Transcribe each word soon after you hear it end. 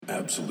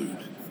Absolute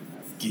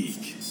Geek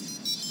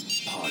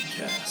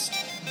Podcast.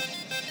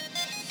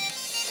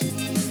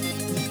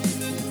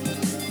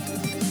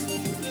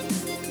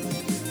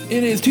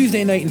 It is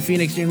Tuesday night in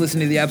Phoenix. You're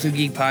listening to the Absolute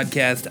Geek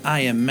Podcast. I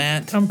am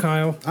Matt. I'm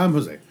Kyle. I'm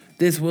Jose.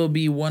 This will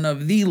be one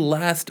of the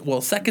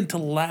second to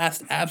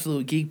last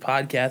Absolute Geek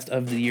Podcast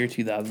of the year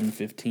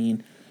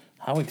 2015.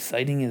 How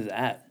exciting is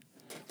that?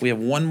 We have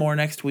one more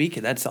next week,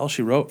 and that's all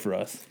she wrote for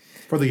us.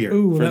 For the year.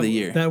 Ooh, For the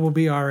year. That will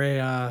be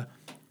our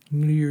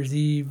New Year's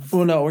Eve.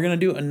 Well, no, we're going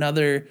to do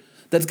another.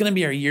 That's going to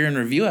be our year in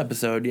review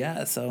episode,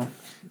 yeah. So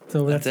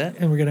that's it.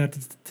 And we're going to have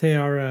to say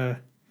our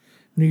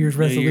New Year's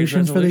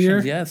resolutions for the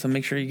year. Yeah, so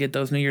make sure you get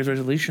those New Year's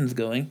resolutions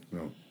going.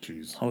 Oh,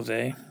 jeez.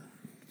 Jose,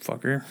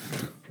 fucker.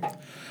 All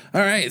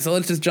right, so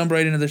let's just jump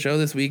right into the show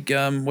this week.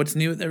 What's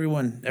new with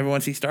everyone?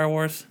 Everyone see Star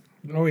Wars?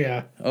 Oh,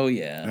 yeah. Oh,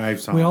 yeah.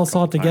 We all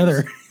saw it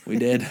together. We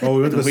did. Oh,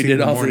 we went to see it in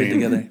the all see it morning.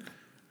 together.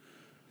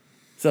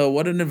 So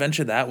what an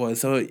adventure that was.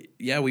 So,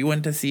 yeah, we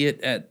went to see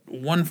it at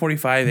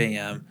 1:45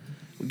 a.m.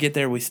 We get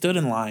there. We stood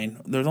in line.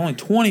 There was only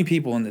 20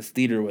 people in this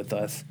theater with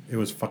us. It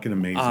was fucking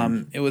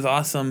amazing. It was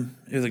awesome.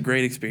 It was a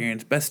great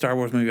experience. Best Star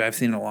Wars movie I've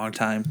seen in a long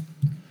time,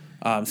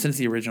 since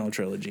the original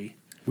trilogy.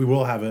 We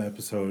will have an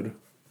episode.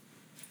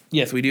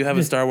 Yes, we do have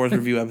a Star Wars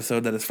review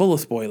episode that is full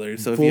of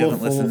spoilers. So if you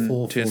haven't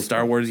listened to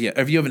Star Wars yet,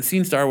 if you haven't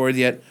seen Star Wars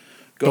yet,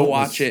 go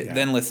watch it,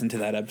 then listen to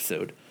that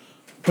episode.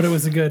 But it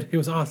was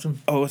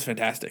awesome. Oh, it was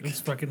fantastic.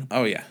 It's fucking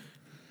Oh, yeah.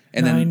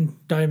 And 9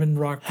 diamond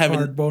rock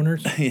hard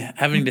boners. Yeah,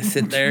 having to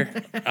sit there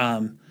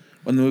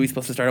when the movie's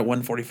supposed to start at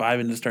 1:45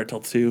 and just start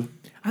till 2.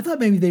 I thought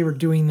maybe they were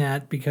doing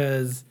that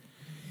because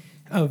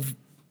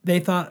they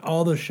thought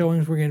all the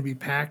showings were going to be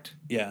packed.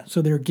 Yeah.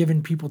 So they were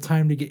giving people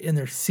time to get in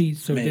their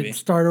seats, so it Maybe. didn't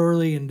start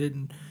early and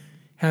didn't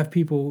have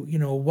people,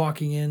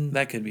 walking in.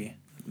 That could be.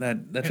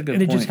 That's a good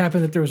And it point. just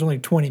happened that there was only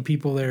 20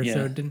 people there, so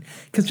Yeah. it didn't.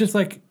 Because just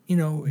like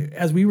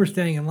as we were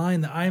standing in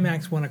line, the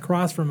IMAX one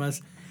across from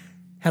us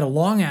had a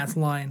long ass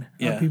line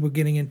Yeah. of people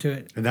getting into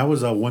it. And that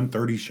was a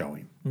 1:30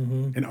 showing.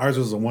 Mm-hmm. And ours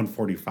was a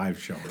 1:45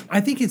 showing.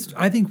 I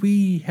think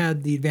we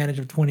had the advantage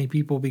of 20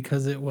 people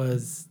because it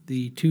was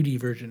the 2D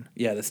version.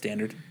 Yeah, the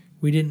standard.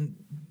 We didn't.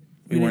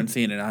 We weren't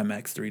seeing it in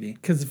IMAX 3D.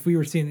 Because if we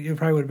were seeing it, it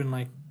probably would have been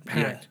like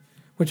packed. Yeah.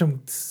 Which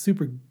I'm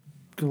super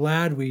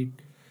glad we.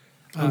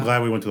 I'm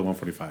glad we went to the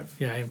 1:45.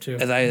 Yeah, I am too.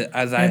 As And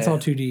I it's all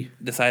 2D.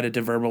 decided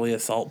to verbally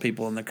assault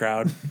people in the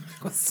crowd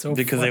That's so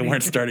because they funny.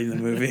 weren't starting the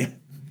movie.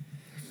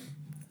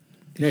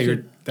 Yeah,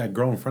 you're that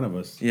girl in front of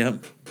us.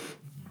 Yep.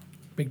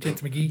 Big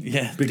Tits McGee.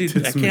 Yeah. Big Dude,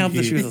 Tits I can't help that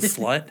McGee. she was a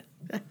slut.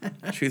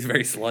 She was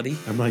very slutty.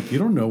 I'm like, you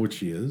don't know what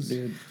she is.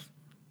 Dude,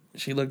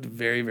 she looked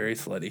very, very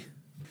slutty.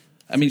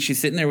 I mean, she's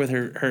sitting there with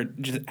her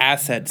just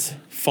assets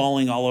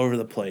falling all over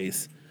the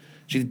place.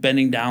 She's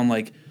bending down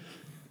like,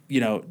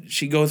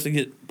 she goes to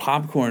get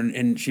popcorn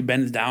and she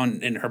bends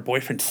down and her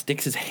boyfriend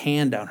sticks his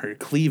hand down her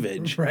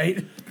cleavage. Right?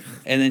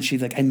 And then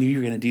she's like, I knew you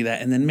were going to do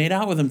that. And then made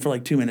out with him for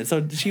like 2 minutes.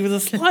 So she was a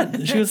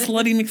slut. She was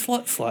slutty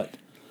McSlut.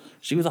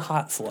 She was a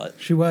hot slut.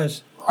 She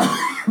was.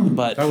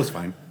 But That was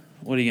fine.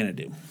 what are you going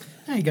to do?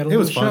 Yeah, you got a It little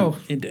was fun. show.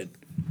 It did.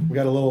 We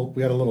got a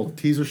little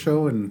teaser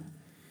show and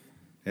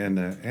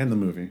the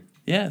movie.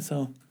 Yeah,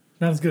 so,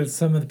 Not as good as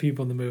some of the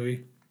people in the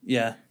movie.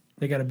 yeah.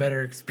 They got a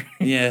better experience.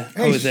 Yeah,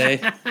 Jose.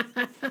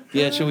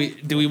 Yeah,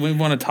 do we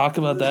want to talk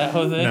about that,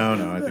 Jose?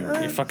 No, I think.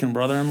 Your fucking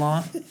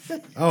brother-in-law?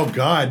 Oh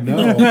God, no!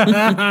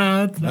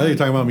 I think you're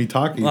talking about me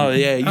talking. Oh,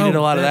 yeah, you did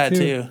a lot of that, that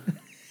too.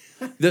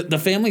 The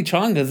family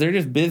Chongas, they're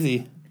just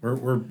busy.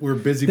 We're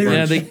busy.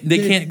 Yeah, bunch.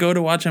 they can't go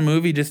to watch a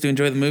movie just to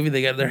enjoy the movie.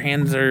 They got their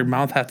hands or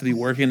mouth have to be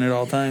working at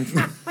all times.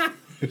 We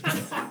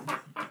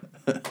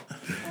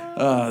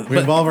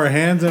involve our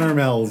hands and our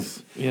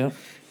mouths. Yeah.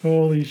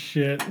 Holy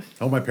shit. I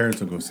hope my parents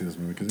don't go see this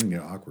movie because it's gonna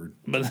get awkward.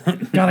 But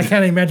God, I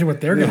can't imagine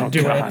what they're going to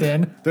do God. it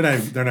then.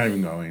 They're not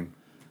even going.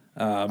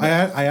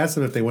 I asked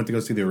them if they went to go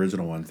see the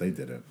original ones. They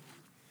didn't.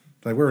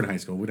 Like, we were in high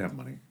school. We'd have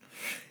money.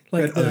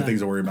 We Like had other things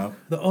to worry about.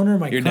 the owner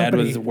of my your dad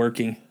company, was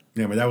working.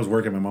 Yeah, my dad was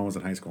working. My mom was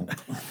in high school.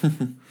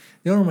 the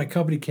owner of my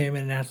company came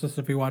in and asked us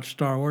if we watched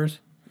Star Wars.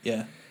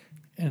 Yeah.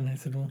 And I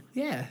said, well,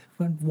 yeah,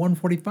 went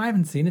 1:45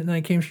 and seen it, and then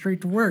I came straight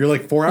to work. You're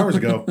like 4 hours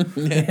ago.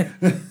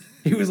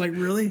 He was like,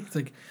 really? It's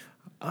like,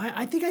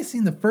 I think I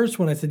seen the first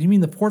one. I said, you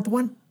mean the fourth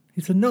one?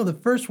 He said, no, the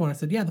first one. I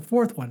said, yeah, the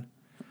fourth one.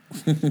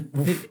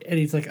 And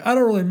he's like, I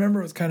don't really remember.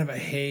 It was kind of a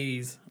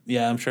haze.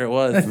 Yeah, I'm sure it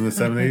was. In the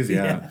 70s,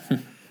 yeah.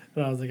 And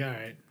I was like, all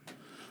right.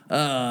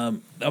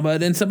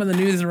 But in some of the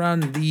news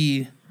around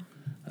the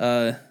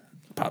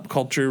pop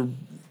culture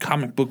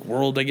comic book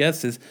world, I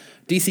guess, is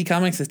DC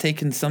Comics has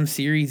taken some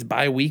series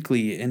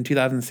bi-weekly in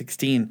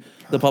 2016.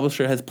 The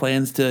publisher has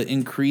plans to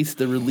increase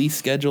the release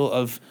schedule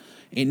of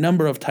a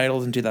number of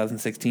titles in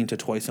 2016 to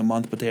twice a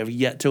month, but they have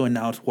yet to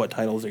announce what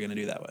titles they're going to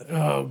do that with.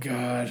 Oh,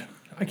 God.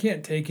 I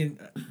can't take it.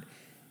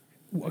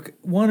 One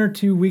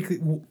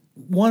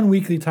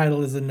weekly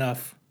title is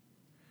enough.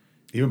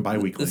 Even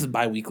bi-weekly. This is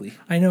bi-weekly.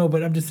 I know,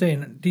 but I'm just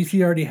saying, DC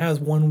already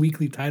has one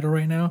weekly title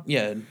right now.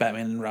 Yeah,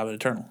 Batman and Robin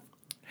Eternal.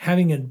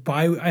 Having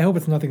I hope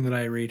it's nothing that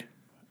I read.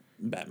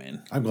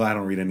 Batman. I'm glad I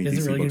don't read any Is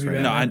it DC really books gonna be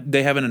right bad? now. No,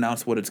 they haven't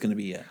announced what it's going to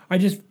be yet.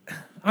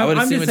 I would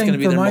I'm assume just it's going to saying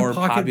be for their my more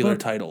popular pocketbook-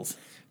 titles.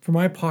 For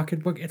my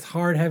pocketbook, it's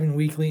hard having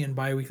weekly and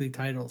bi-weekly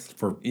titles.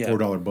 For Yeah.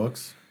 $4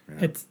 books.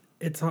 Yeah.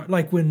 It's hard.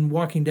 Like when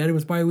Walking Dead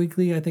was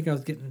bi-weekly, I think I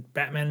was getting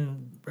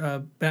Batman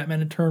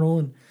Eternal,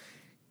 and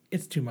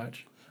it's too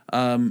much.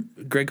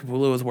 Greg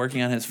Capullo was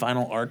working on his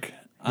final arc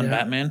on Yeah.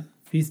 Batman.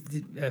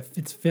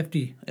 It's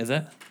 50. Is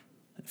it?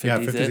 Yeah,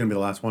 50's 50 is it? going to be the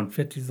last one.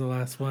 50's the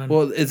last one.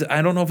 Well,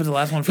 I don't know if it's the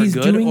last one for He's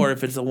good doing- or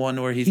if it's the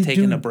one where he's he's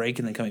taking a doing- break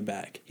and then coming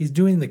back. He's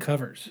doing the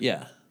covers.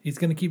 Yeah. He's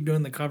going to keep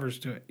doing the covers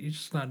to it. He's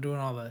just not doing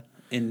all the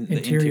In the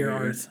interior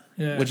interiors, art.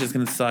 Yeah. which is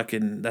going to suck,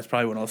 and that's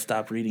probably when I'll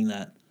stop reading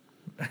that.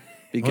 Unless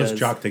Because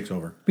Jock takes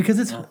over. because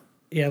it's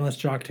unless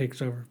Jock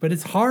takes over. But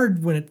it's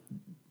hard when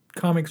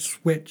comics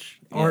switch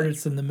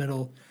artists in the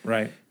middle.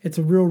 right, It's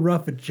a real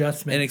rough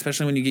adjustment. and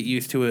especially when you get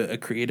used to a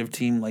creative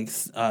team like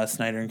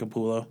Snyder and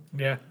Capullo,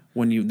 yeah.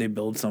 when they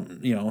build something,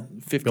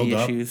 50 Build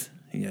up. issues,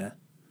 yeah.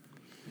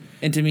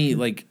 And to me,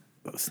 like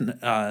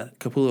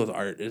Capullo's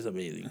art is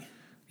amazing.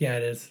 Yeah,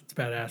 it is. It's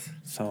badass.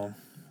 So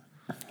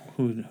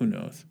who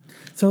knows?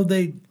 So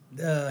they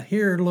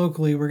here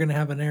locally, we're gonna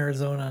have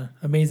an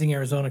Amazing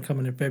Arizona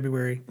coming in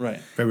February, Right.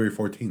 February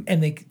 14th.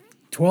 and they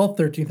 12th,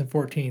 13th, and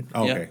 14th,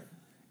 Oh, Yeah. okay.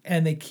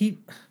 and they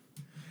keep.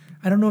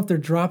 I don't know if they're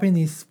dropping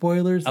these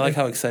spoilers. I like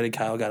how excited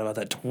Kyle got about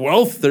that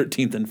 12th,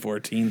 13th, and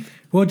 14th.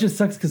 Well, it just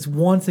sucks because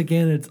once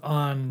again it's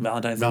on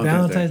Valentine's Day.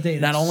 Valentine's Day.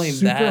 And Not it's only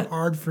super that-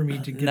 hard for me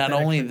to get. Not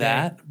that only extra day.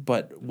 that,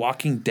 but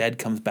Walking Dead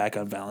comes back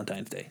on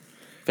Valentine's Day.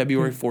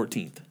 February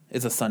 14th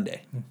is a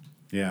Sunday.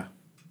 Yeah.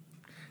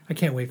 I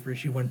can't wait for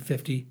issue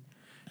 150.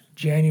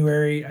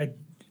 January, I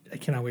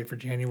cannot wait for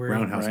January.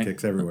 Roundhouse Right.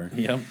 kicks everywhere.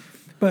 Yep.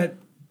 But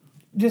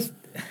just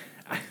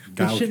they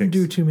Guile shouldn't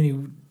kicks. do too many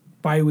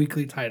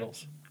bi-weekly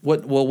titles.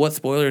 What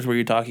spoilers were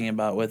you talking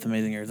about with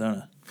Amazing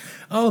Arizona?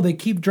 Oh, they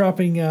keep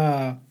dropping.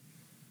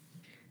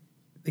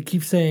 They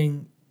keep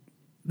saying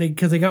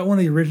because they got one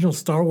of the original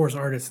Star Wars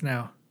artists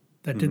now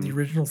that did the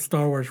original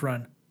Star Wars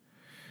run.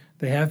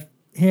 They have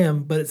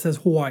him, but it says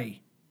Hawaii.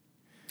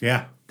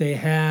 Yeah. They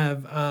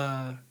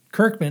have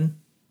Kirkman,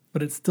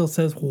 but it still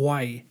says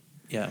Hawaii.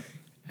 Yeah.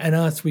 And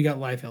us, we got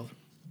Liefeld.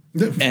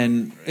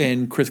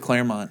 And Chris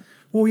Claremont.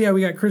 Well, yeah,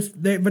 we got Chris.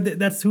 But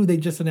that's who they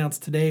just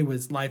announced today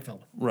was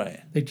Liefeld.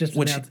 Right. They just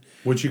Which announced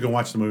Which you can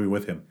watch the movie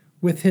with him.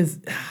 with his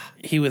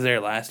he was there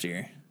last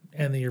year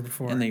and the year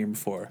before. and the year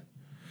before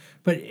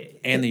but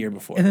and the year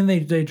before. and then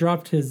they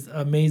dropped his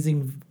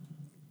Amazing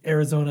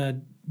Arizona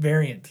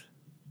variant.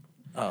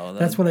 Oh,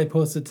 That's what I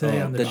posted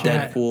today on the, the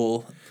chat.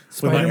 Deadpool.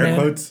 With my air Spider-Man.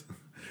 quotes.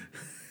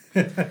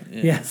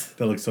 Yes.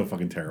 That looks so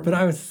fucking terrible. But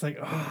I was just like,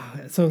 oh.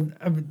 So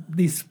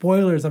these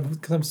spoilers,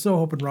 because I'm so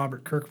hoping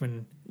Robert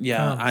Kirkman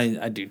Yeah, comes.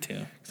 I do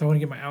too. So I want to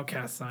get my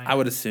Outcast signed. I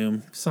would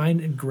assume.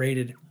 Signed and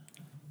graded.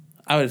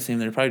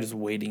 They're probably just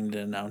waiting to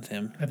announce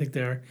him. I think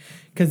they are.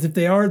 Because if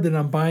they are, then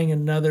I'm buying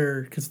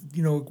another. Because,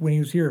 when he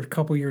was here a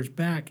couple years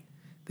back,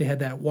 they had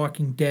that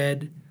Walking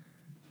Dead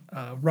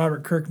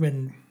Robert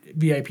Kirkman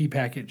VIP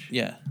package.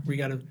 Yeah. We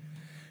got to.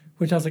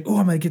 Which I was like, oh,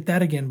 I'm going to get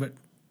that again. But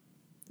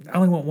I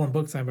only want one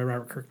book signed by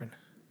Robert Kirkman.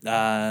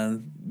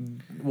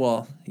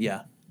 Well,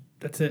 yeah.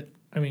 That's it.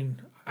 I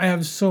mean, I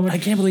have so much. I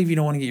can't believe you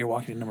don't want to get your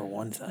Walking Dead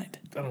 #1 signed.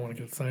 I don't want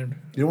to get it signed.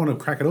 you don't want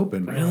to crack it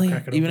open. Really?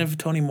 crack it Even open. if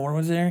Tony Moore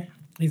was there?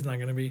 He's not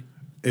going to be.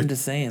 I'm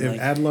just saying, If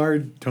like,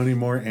 Adlard, Tony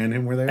Moore, and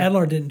him were there,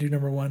 Adlar didn't do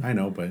 #1. I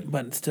know, but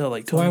but still,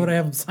 like, So why would I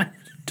have him sign it?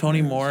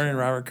 Tony Moore and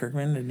Robert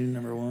Kirkman to do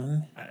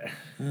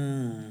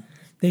 #1?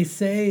 They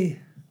say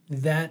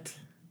that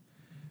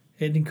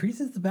it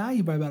increases the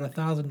value by about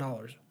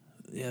 $1,000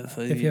 Yeah,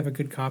 so if you have a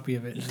good copy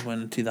of it. just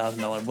won a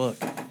 $2,000 book.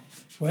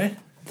 What?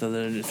 So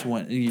they just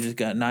went.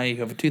 Now you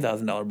have a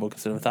 $2,000 book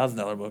instead of a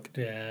 $1,000 book.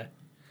 Yeah.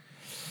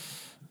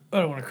 I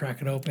don't want to crack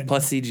it open.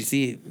 Plus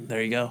CGC.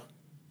 There you go.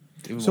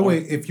 Even so more.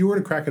 wait, if you were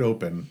to crack it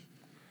open,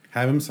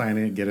 have him sign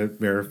it, get it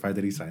verified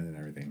that he signed it and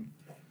everything,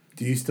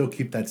 do you still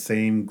keep that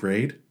same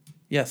grade?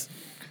 Yes,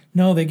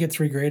 No, they gets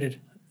regraded.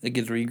 it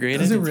gets regraded.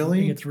 Does it It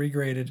really? gets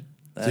regraded.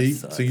 That So,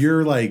 sucks. so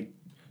you're like,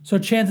 So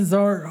chances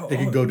are, it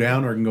can go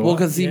down or it can go well, up.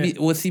 because Yeah.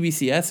 with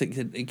CBCS,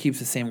 it keeps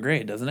the same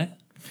grade, doesn't it?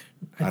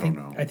 I don't think,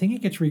 know. I think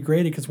it gets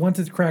regraded because once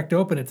it's cracked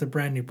open, it's a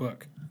brand new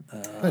book.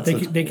 That's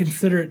They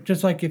consider it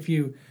just like if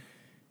you,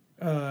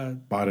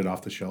 bought it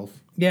off the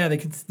shelf. yeah,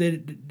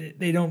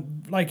 they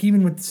don't like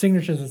even with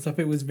signatures and stuff.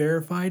 It was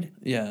verified,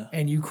 Yeah.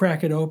 and you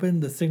crack it open,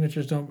 the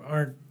signatures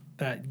aren't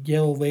that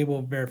yellow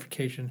label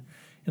verification,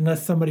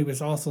 unless somebody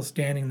was also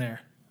standing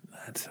there.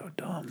 That's so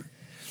dumb.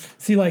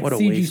 See, like What a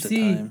waste of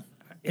CGC, time.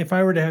 if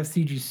I were to have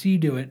CGC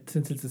do it,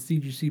 since it's a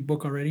CGC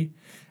book already,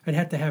 I'd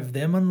have to have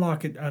them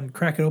unlock it and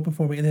crack it open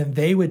for me, and then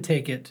they would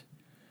take it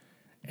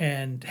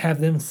and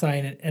have them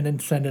sign it and then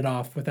send it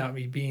off without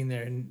me being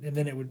there, and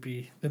then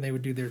they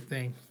would do their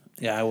thing.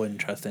 Yeah, I wouldn't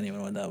trust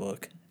anyone with that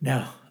book.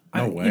 No,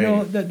 No You way.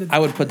 know, I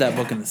would put that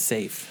book in the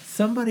safe.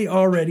 somebody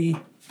already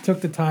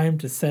took the time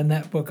to send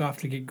that book off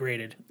to get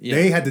graded. Yeah.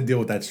 They had to deal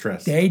with that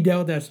stress. They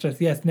dealt that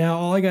stress. Yes, now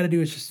all I got to do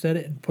is just set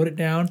it and put it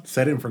down,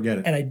 Set it and forget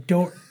it. and I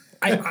don't.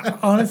 I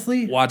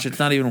honestly, Watch, it's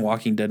not even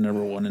Walking Dead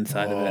 #1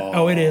 inside of it.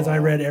 oh, it is. I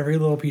read every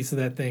little piece of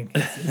that thing.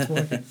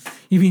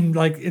 You mean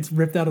like it's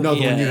ripped out of No,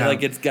 the the one you Yeah, have.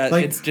 like it's got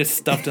Like- it's just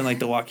stuffed in like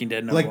the Walking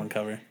Dead #1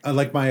 cover.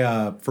 Like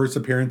my first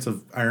appearance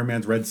of Iron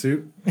Man's red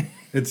suit.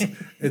 It's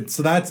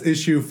so that's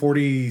issue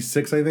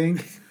 46, I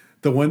think.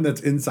 The one that's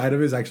inside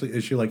of it is actually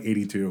issue like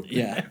 82.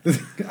 Yeah.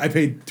 I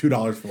paid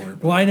 $2 for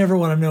it. Well, I never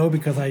want to know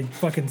because I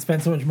fucking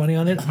spent so much money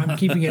on it. I'm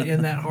keeping it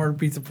in that hard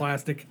piece of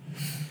plastic.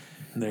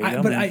 There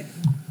you go. man.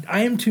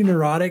 I am too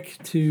neurotic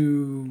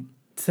to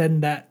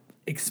send that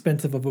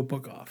expensive of a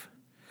book off.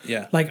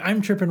 Yeah. Like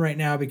I'm tripping right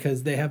now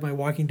because they have my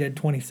Walking Dead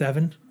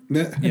 27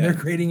 and they're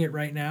grading it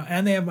right now,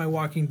 and they have my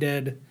Walking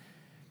Dead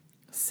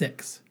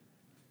 6.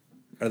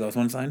 Are those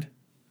ones signed?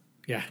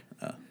 Yeah,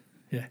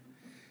 yeah,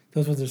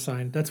 those ones are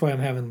signed. That's why I'm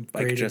having them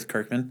Like graded. just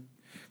Kirkman?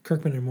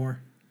 Kirkman and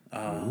Moore.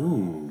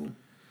 Ooh.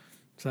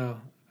 So,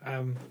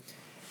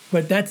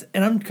 but that's,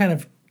 and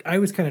I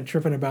was kind of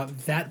tripping about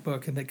that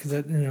book, and that because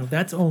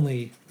that's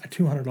only a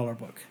 $200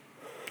 book.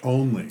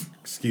 Only.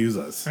 Excuse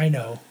us. I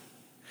know,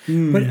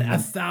 but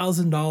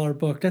 $1,000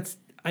 book. That's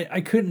I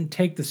couldn't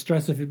take the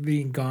stress of it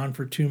being gone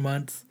for 2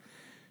 months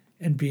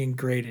and being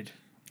graded.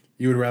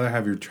 You would rather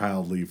have your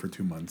child leave for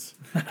 2 months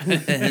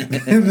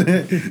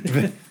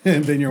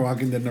than you're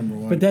Walking Dead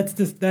 #1. But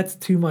that's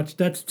too much.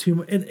 That's too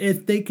much.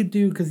 If they could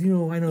do, because I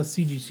know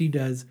CGC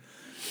does,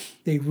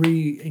 they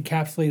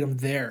re-encapsulate them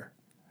there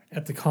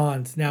at the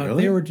cons. Now, if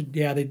Really? they were to,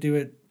 they do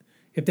it.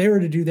 If they were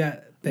to do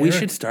that, there, We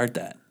should start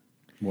that.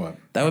 What?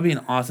 That would be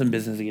an awesome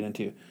business to get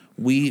into.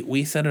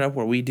 We set it up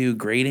where we do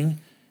grading,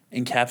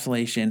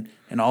 encapsulation,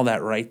 and all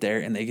that right there,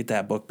 and they get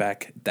that book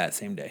back that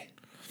same day.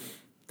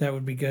 That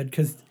would be good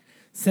because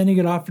sending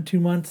it off for 2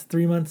 months,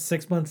 3 months,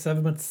 6 months,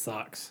 7 months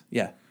sucks.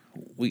 Yeah.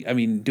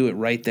 Do it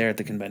right there at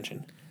the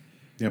convention.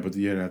 Yeah, but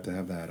you'd have to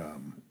have that.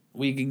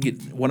 We can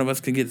get, one of us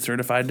could get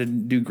certified to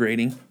do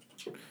grading.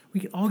 We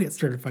can all get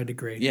certified to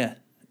grade. Yeah.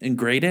 And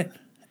grade it.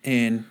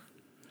 And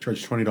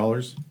Charge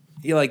 $20.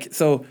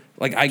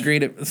 I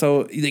grade it.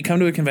 So they come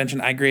to a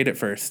convention, I grade it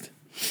first.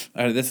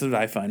 This is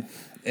what I find.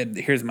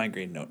 Here's my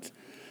grade notes.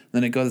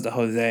 Then it goes to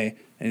Jose,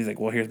 and he's like,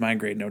 well, here's my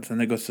grade notes. And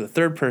then it goes to the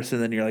third person,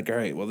 then you're like, all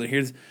right, well,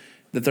 here's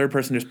the third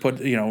person just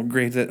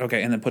grades it,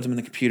 okay, and then puts them in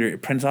the computer.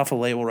 It prints off a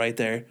label right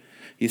there.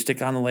 You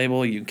stick on the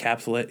label, you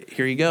encapsulate it.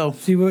 Here you go.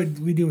 See, what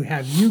we do,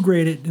 have you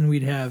grade it, and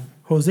we'd have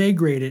Jose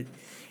grade it,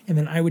 and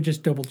then I would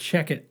just double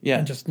check it. Yeah.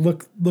 And just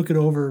look it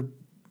over.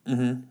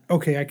 Mm-hmm.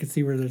 Okay, I can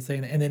see where they're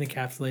saying it, and then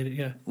encapsulate it,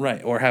 yeah.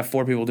 Right, or have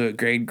 4 people do it,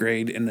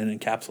 grade, and then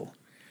encapsulate.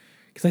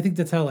 Because I think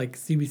that's how like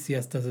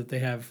CBCS does it. They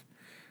have,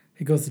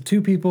 it goes to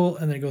 2 people,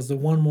 and then it goes to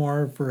 1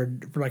 more for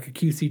like a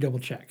QC double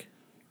check.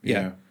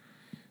 Yeah.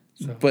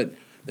 So. But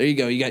there you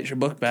go. You got your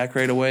book back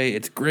right away.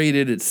 It's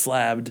graded, it's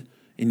slabbed,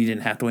 and you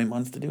didn't have to wait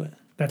months to do it.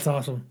 That's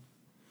awesome.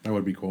 That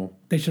would be cool.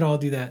 They should all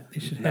do that. They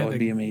should That have would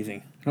be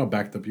amazing. How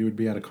backed up you would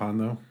be at a con,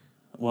 though?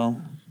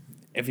 Well,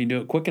 if you do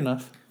it quick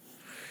enough.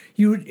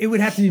 it would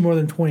have to be more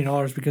than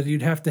 $20 because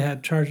you'd have to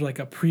charge like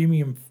a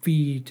premium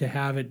fee to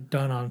have it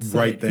done on site.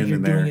 Right then 'cause you're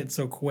and doing there. it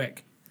so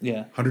quick.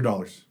 Yeah.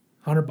 $100.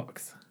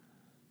 $100.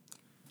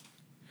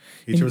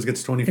 Each of us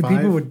gets 25. And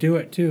people would do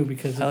it too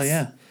because Hell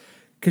yeah.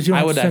 Because you don't I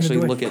have would to send it actually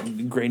away. look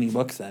at grading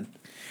books then.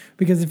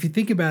 Because if you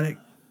think about it,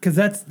 because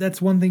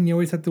that's one thing you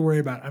always have to worry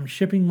about. I'm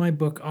shipping my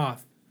book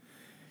off.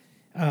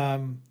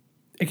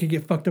 It could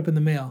get fucked up in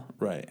the mail.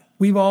 Right.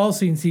 We've all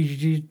seen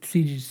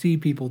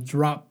CGC people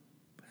drop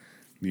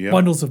Yep.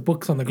 bundles of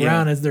books on the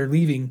ground Yeah. as they're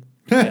leaving.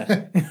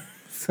 Yeah.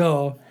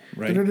 So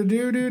Right.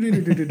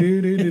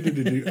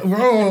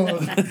 Whoa.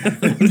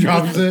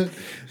 Drops it.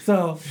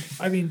 So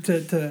I mean,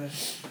 to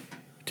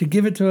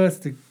give it to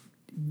us,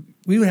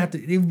 we would have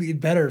to. It would be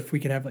better if we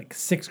could have like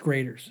 6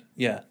 graders.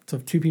 Yeah. So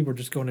if 2 people are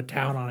just going to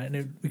town on it,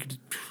 and we could.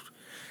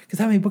 Because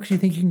how many books do you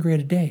think you can grade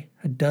a day?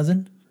 A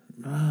dozen?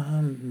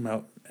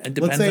 No. It Let's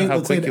depends say on how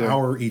let's say quick an you are.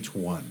 hour each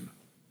one,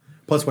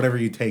 plus whatever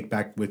you take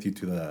back with you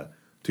to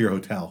your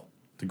hotel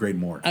to grade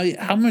more. I mean,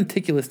 how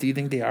meticulous do you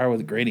think they are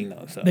with grading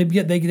though? So They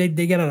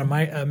get out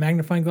a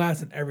magnifying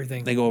glass and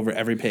everything. they go over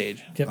every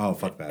page. Yep. Oh,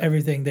 fuck that.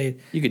 Everything they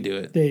You could do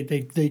it.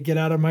 they get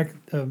out a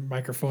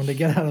microphone. They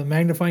get out a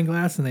magnifying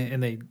glass and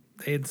they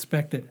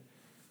inspect it.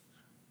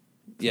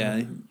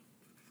 Yeah.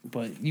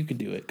 But you could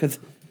do it because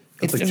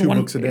That's like just 2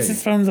 books a day. It's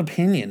just someone's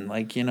opinion,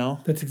 like, you know.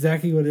 That's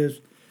exactly what it is.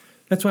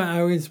 That's why I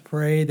always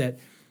pray that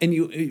And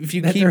if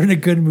you they're keep in a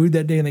good mood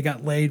that day and they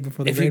got laid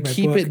before they if you grade my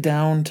keep book. it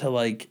down to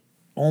like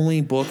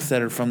only books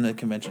that are from the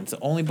convention, so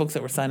only books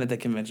that were signed at the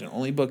convention,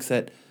 only books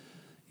that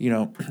you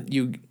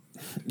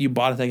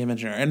bought at that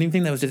convention, or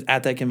anything that was just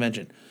at that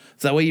convention.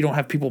 So that way you don't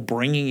have people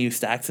bringing you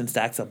stacks and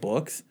stacks of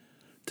books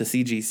to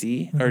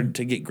CGC or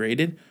to get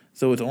graded.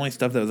 So it's only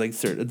stuff that was like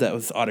that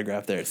was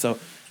autographed there. So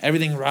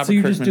everything Robert So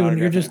you're Kirkman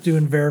you're just autographed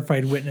doing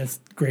verified witness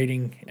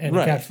grading and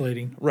Right.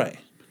 encapsulating. there. Right.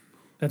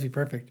 That'd be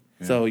perfect.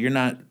 So you're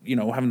not,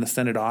 having to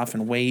send it off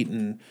and wait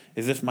and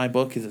is this my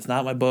book? Is this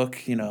not my book?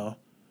 Yeah.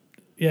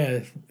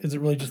 Is it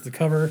really just the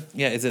cover?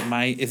 Yeah, is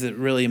it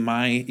really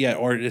my,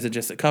 or is it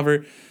just a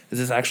cover? Is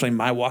this actually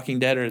my Walking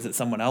Dead or is it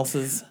someone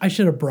else's? I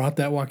should have brought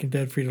that Walking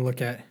Dead for you to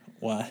look at.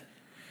 Why?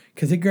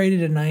 Because it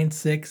graded a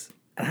 9.6,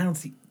 and I don't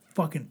see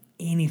fucking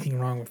anything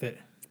wrong with it.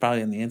 It's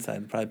probably on the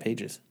inside, probably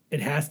pages.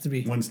 It has to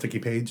be. One sticky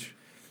page.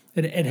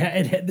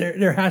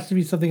 There has to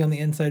be something on the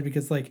inside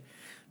because like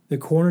the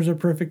corners are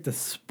perfect, the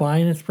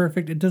spine is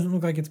perfect. It doesn't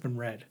look like it's been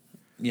read.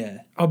 Yeah.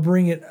 I'll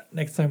bring it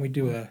next time we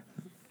do a.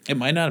 It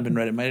might not have been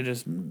read. It might have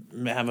just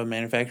have a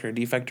manufacturer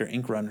defect or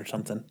ink run or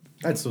something.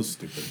 That's so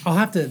stupid. I'll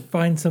have to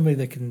find somebody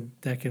that can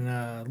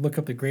look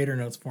up the grader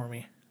notes for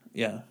me.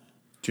 Yeah.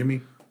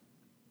 Jimmy,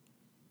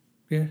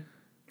 Yeah.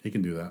 he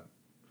can do that.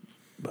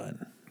 But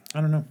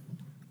I don't know.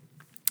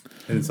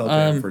 And it's out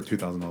there for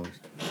 $2,000.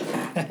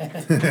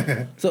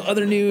 So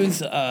other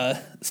news,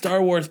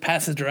 Star Wars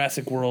passes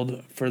Jurassic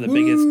World for the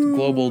biggest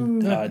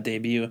global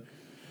debut.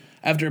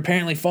 After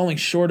apparently falling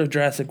short of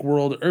Jurassic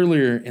World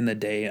earlier in the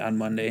day on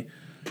Monday,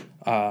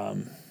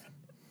 the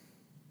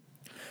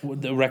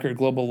record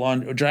global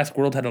launch, Jurassic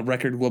World had a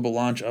record global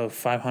launch of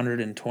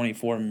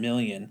 524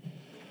 million.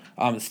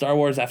 Star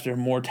Wars, after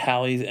more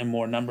tallies and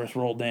more numbers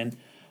rolled in,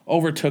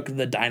 overtook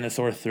the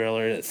dinosaur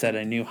thriller that set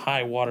a new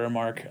high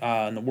watermark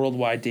in the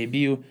worldwide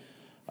debut.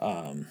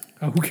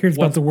 Who cares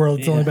about the world?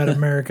 It's only about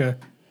America.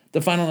 The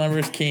final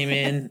numbers came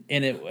in,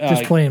 and it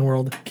Just playing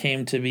world.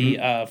 came to be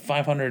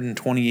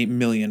 528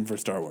 million for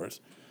Star Wars.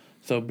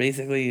 So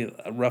basically,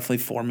 roughly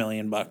 $4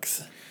 million.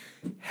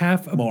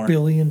 $500 More.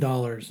 million.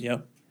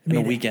 Yep, in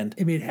a weekend.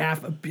 It made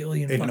 $500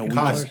 million It fucking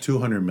cost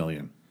dollars $200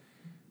 million.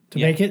 to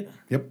Yeah. make it.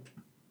 Yep.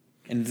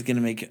 And it's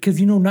gonna make it. Because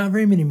not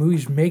very many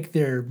movies make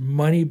their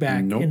money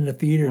back Nope. in the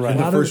theaters. Right. A In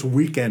the lot first of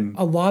weekend.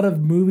 a lot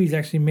of movies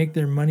actually make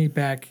their money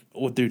back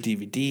Through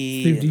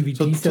DVD. through DVD.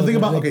 So sales think and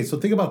about everything. so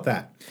think about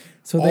that.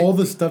 So All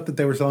the stuff that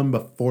they were selling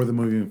before the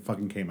movie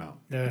fucking came out.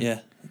 Yeah.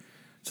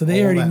 So they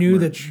all already that knew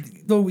merch.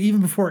 that, though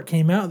even before it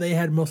came out, they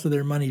had most of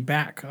their money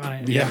back on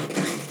it. Yeah.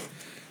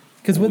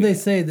 Because what they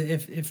say that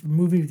if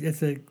movies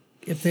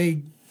if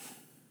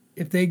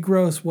they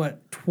gross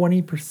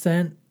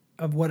 20%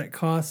 of what it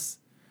costs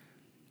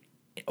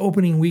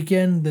opening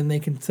weekend, then they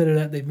consider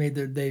that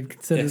they've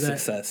considered that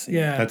success.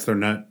 Yeah, That's their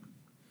nut.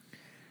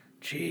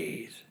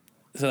 jeez,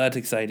 So that's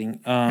exciting.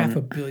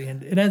 $500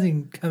 million. It hasn't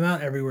even come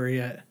out everywhere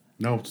yet.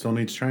 No, it still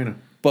needs China.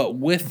 But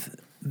with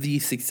the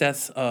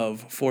success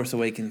of Force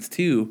Awakens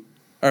 2,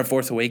 or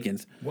Force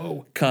Awakens,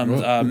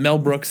 comes Mel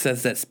Brooks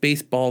says that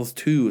Spaceballs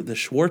 2, The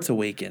Schwartz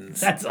Awakens,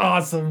 That's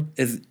awesome.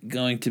 is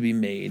going to be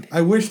made.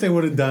 I wish they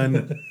would have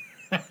done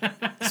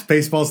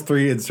Spaceballs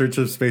 3 in search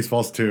of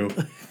Spaceballs 2.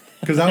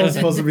 Because that was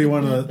supposed to be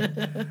one of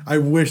the. I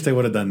wish they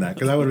would have done that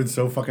because that would have been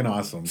so fucking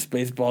awesome.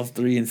 Spaceballs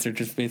 3 in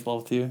search of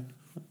Spaceballs 2.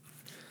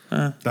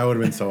 That would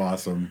have been so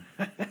awesome.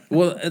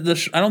 Well, I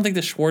don't think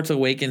The Schwartz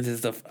Awakens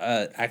is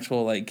the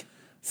actual like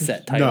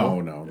set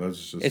title. No,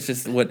 that's just. It's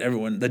just what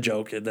the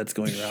joke that's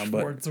going around.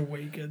 But Schwartz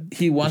Awakens.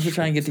 he wants to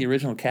try and get the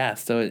original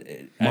cast. So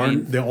I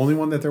mean, the only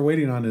one that they're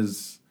waiting on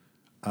is.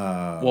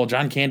 well,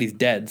 John Candy's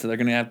dead, so they're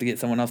gonna have to get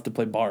someone else to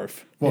play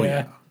Barf. Well,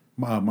 Yeah.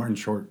 yeah. Martin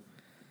Short.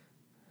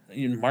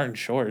 Martin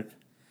Short.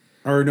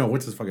 Or no,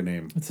 what's his fucking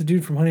name? It's the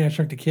dude from Honey I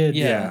Shrunk the Kid.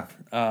 Yeah.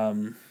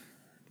 From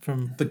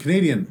The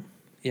Canadian.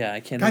 Yeah, I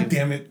can't. God even-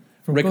 damn it.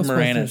 Rick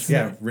Ghostbusters. Moranis.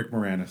 Yeah, Rick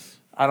Moranis.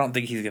 I don't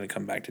think he's gonna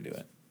come back to do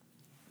it.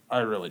 I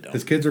really don't.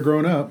 His kids are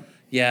growing up.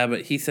 Yeah,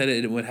 but he said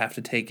it would have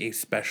to take a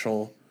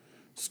special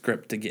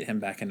script to get him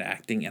back into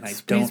acting, and I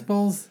don't.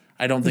 Spaceballs.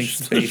 I don't think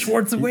The Space.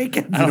 Schwartz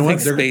Awakens. I don't know think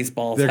what? They're-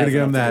 Spaceballs. They're has going to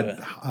give him enough to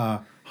that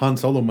do it. Han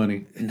Solo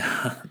money. Mel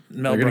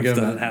they're gonna Brooks give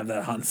him doesn't that. have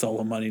that Han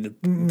Solo money to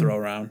throw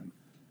around.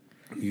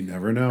 You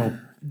never know.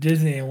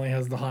 Disney only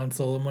has the Han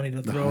Solo money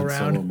to The throw Han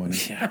around. Solo money.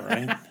 Yeah,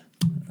 right.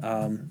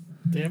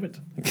 Damn it.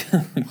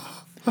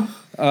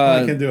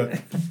 I can't do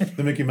it.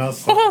 The Mickey Mouse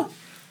song.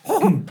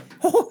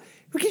 Oh,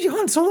 look at you,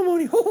 Han Solo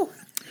money. Oh.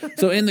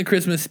 So, in the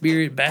Christmas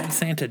spirit, Bad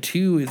Santa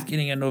 2 is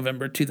getting a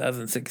November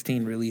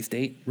 2016 release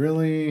date.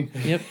 Really?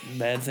 Yep,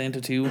 Bad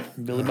Santa 2.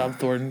 Billy Bob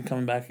Thornton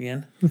coming back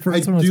again. The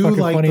first I one was do fucking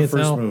like funny the as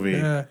first hell. movie.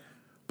 Yeah.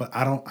 But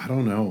I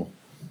don't know.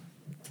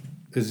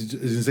 Is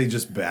it say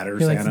just Badder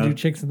He likes to Santa? do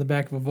chicks in the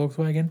back of a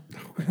Volkswagen.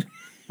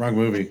 Wrong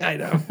movie. I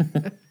know.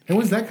 And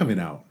when's that coming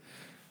out?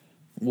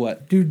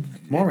 What? Dude,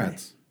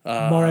 Mallrats.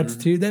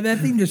 Mallrats 2. That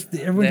thing just,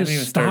 everyone haven't just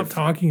even stopped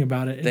started- talking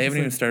about it. It's They haven't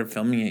just even started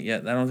filming it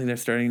yet. I don't think they're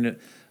starting to.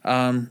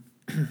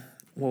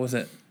 What was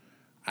it?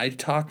 When I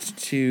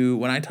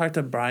talked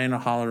to Brian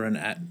O'Halloran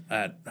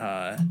at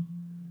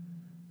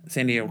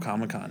San Diego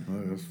Comic-Con.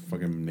 Oh, that's a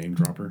fucking name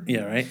dropper.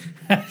 Yeah, right.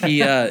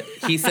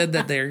 He said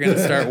that they're going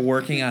to start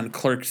working on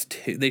Clerks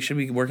 2. They should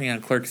be working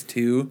on Clerks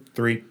 2.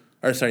 3.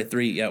 Or sorry,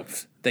 3. Yep.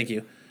 Thank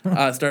you.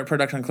 Start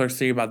production on Clerks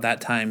 3 about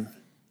that time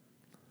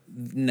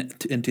in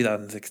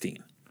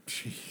 2016.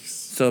 Jeez.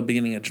 So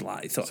beginning of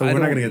July. So So I we're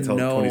not don't going to get till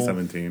know-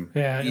 2017.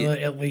 yeah, Yeah.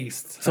 at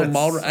least. So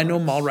That I know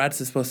Mallrats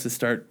is supposed to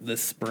start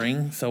this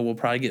spring, so we'll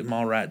probably get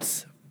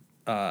Mallrats.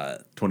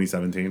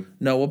 2017.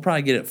 No, we'll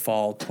probably get it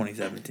fall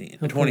 2017,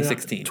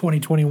 2016.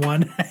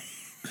 2021.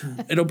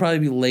 It'll probably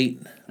be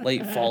late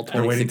fall 2016.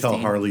 They're waiting till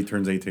Harley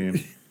turns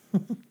 18.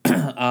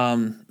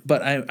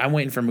 But I'm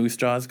waiting for Moose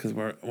Jaws because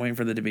we're waiting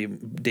for the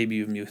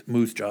debut of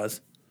Moose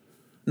Jaws.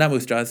 Not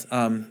Moose Jaws.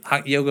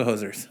 Yoga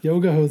Hosers.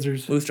 Yoga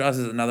Hosers. Moose Jaws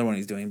is another one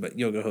he's doing, but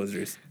Yoga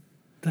Hosers.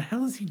 The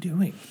hell is he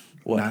doing?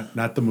 What?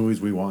 Not the movies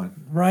we want.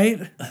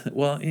 Right?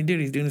 Well, dude,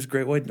 he's doing his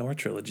Great White North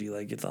trilogy.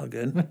 Like, it's all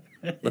good.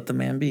 Let the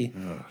man be.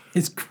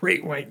 His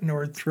Great White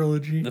North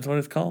trilogy. That's what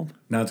it's called.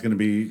 Now it's going to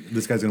be,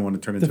 this guy's going to want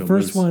to turn into The a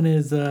first moose. one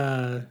is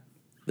The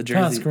Jersey.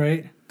 Tusk,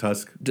 right?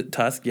 Tusk.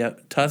 Tusk,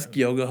 yep. Tusk,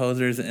 Yoga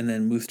Hosers, and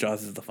then Moose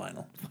Jaws is the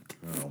final.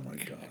 Oh my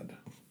God.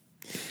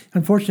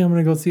 Unfortunately, I'm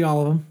going to go see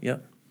all of them.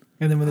 Yep.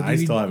 And then when the I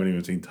DVD still haven't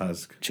even seen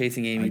Tusk.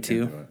 Chasing I Amy can't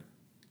do too. it.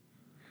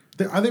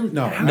 Are they?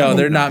 No. No,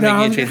 they're not No,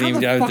 making a how Chasing the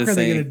Amy. I was fuck just are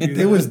they saying. gonna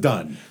do It was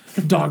done.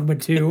 Dogma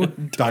 2.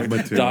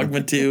 Dogma 2.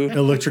 Dogma 2.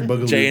 Electric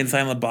Boogaloo. Jay and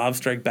Silent Bob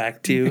Strike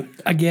Back 2.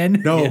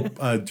 Again? No,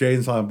 Jay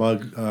and Silent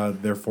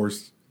Bug, their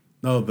force.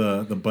 No,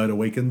 the Bud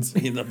Awakens.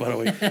 The Bud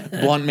Awakens.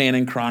 Blunt Man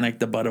and Chronic,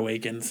 The Bud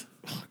Awakens.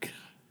 Oh, God.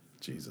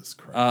 Jesus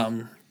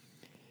Christ.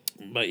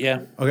 But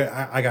yeah. Okay,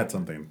 I got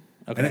something.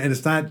 Okay. And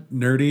it's not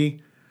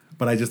nerdy,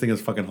 but I just think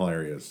it's fucking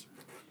hilarious.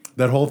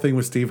 That whole thing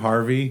with Steve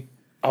Harvey.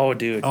 Oh,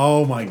 dude.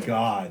 Oh my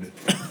God.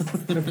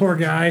 The poor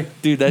guy.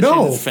 Dude, that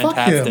No, shit is fuck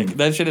fantastic. him.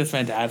 That shit is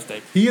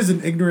fantastic. He is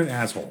an ignorant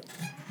asshole.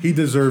 He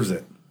deserves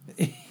it.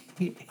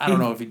 I don't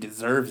know if he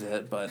deserves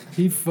it, but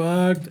He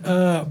fucked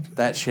up.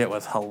 that shit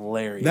was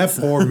hilarious.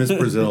 That poor Miss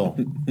Brazil.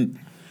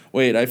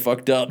 Wait, I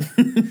fucked up.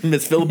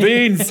 Miss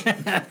Philippines.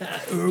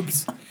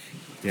 Oops.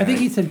 Yeah. I think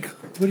he said,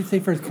 what did he say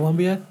first?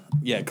 Colombia?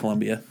 Yeah,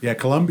 Colombia. Yeah,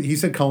 Colombia. He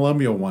said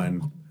Colombia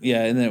won,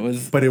 Yeah, and then it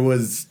was but it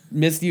was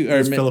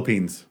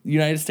Philippines.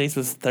 United States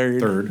was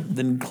third,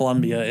 then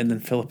Colombia, and then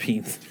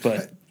Philippines.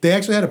 But They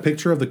actually had a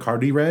picture of the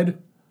card he read.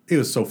 It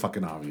was so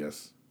fucking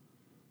obvious.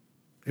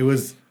 It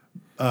was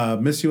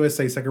Miss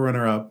USA second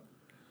runner up,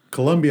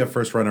 Colombia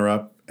first runner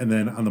up, and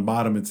then on the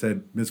bottom it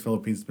said Miss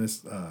Philippines,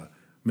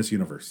 Miss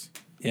Universe.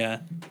 yeah,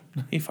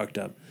 he fucked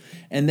up.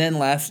 And then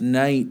last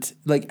night,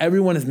 like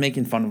everyone is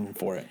making fun of him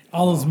for it.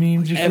 All those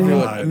memes. Just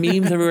Everyone, God.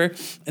 memes everywhere.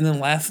 And then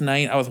last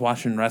night I was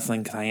watching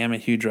wrestling because I am a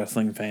huge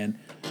wrestling fan.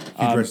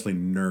 Huge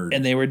wrestling nerd.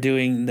 And they were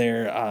doing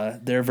their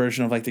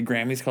version of like the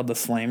Grammys called the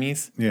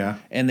Slammies. Yeah.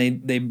 And they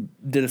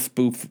did a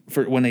spoof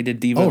for when they did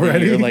Diva of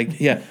Already? the Year. Like,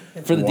 yeah.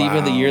 For the Diva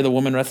of the Wow. Year, the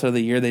Woman Wrestler of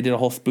the Year, they did a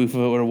whole spoof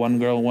of it where one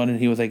girl won and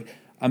he was like,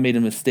 I made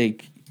a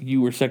mistake.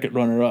 You were second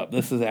runner up.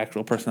 This is the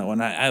actual person that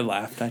won. I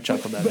laughed. I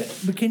chuckled at it.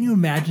 But can you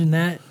imagine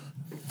that?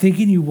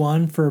 Thinking you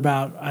won for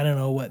about, I don't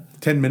know what.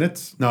 10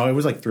 minutes? No, it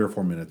was like 3 or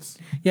 4 minutes.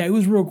 Yeah, it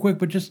was real quick,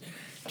 but just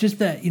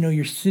that,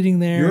 you're sitting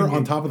there. You're and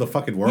on top of the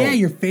fucking world. Yeah,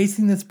 you're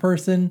facing this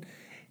person.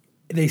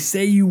 They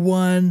say you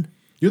won,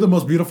 You're the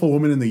most beautiful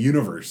woman in the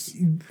universe.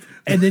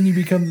 and then you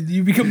become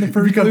the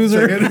first Become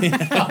loser.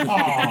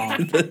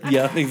 second.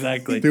 Yeah,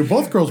 exactly. Dude,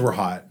 both girls were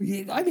hot. I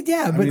mean,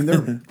 yeah, but, mean,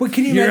 they're- but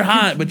can you You're imagine?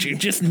 hot, but you're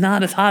just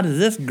not as hot as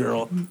this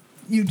girl.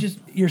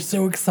 You're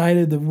so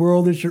excited. The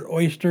world is your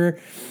oyster,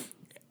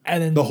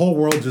 and then The whole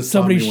world just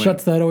somebody saw me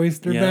shuts that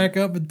oyster Yeah. back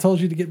up and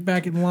tells you to get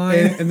back in line.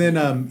 win. And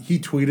then he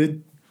tweeted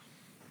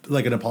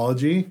like an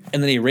apology.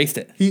 And then he erased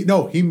it. He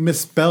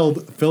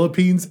misspelled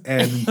Philippines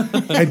and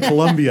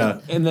Colombia,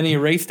 And then he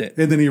erased it.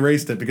 and then he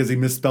erased it because he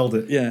misspelled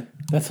it. Yeah.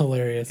 That's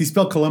hilarious. He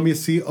spelled Colombia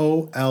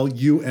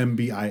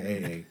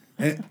COLUMBIA,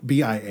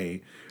 BIA,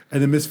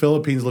 and then Miss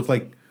Philippines looked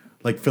like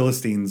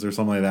Philistines or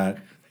something like that.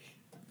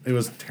 It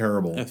was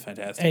terrible. That's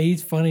fantastic. Hey,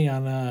 he's funny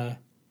on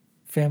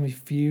Family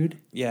Feud.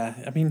 Yeah.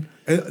 I mean,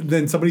 And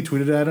then somebody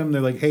tweeted at him.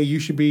 They're like, "Hey, you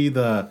should be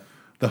the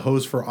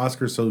host for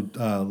Oscar so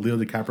Leo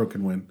DiCaprio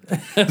can win."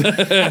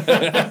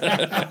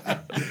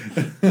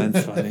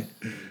 that's funny.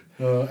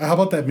 How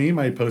about that meme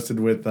I posted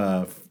with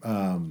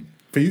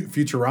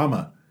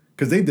Futurama?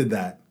 Because they did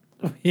that.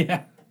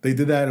 Yeah. They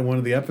did that in one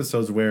of the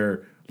episodes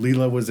where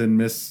Leela was in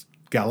Miss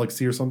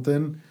Galaxy or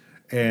something,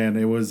 and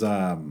it was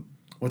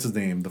what's his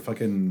name? The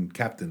fucking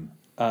captain.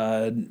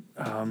 I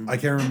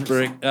can't remember.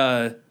 Brick,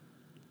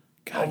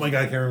 Oh my god,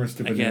 I can't remember his I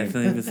stupid can't name.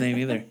 think of his name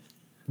either.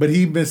 But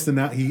he missed the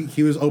out.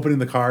 He was opening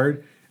the card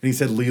and he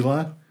said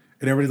Leela,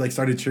 and everybody like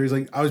started cheering.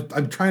 He's like,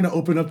 I'm trying to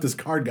open up this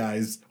card,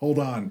 guys. Hold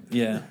on.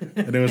 Yeah.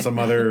 And it was some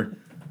other.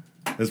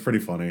 It's pretty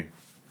funny.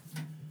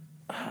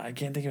 I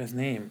can't think of his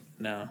name.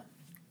 No.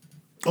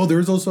 Oh, there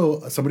was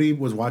also somebody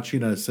was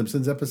watching a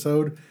Simpsons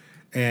episode,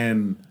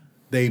 and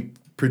they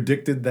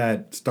predicted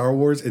that Star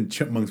Wars and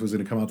Chipmunks was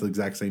going to come out at the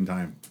exact same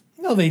time.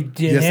 No, they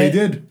didn't. Yes, they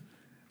did.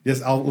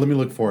 Yes, let me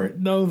look for it.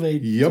 No, they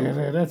Yep.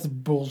 didn't. That's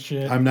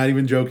bullshit. I'm not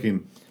even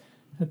joking.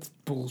 That's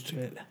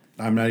bullshit.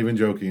 I'm not even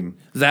joking.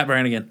 Zap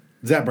Brannigan.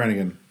 Zap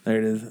Brannigan, There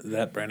it is.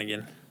 Zap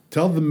Brannigan.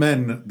 tell the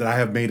men that I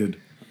have mated.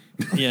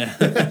 Yeah.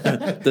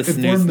 The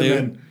snoo Inform the snoo.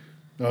 men.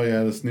 Oh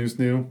yeah, the snoo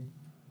snoo.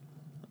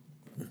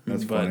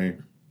 That's But- funny.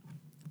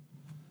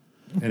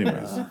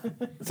 Anyways,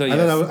 So I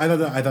yes.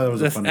 thought that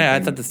was a funny. I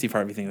thing. thought the Steve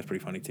Harvey thing was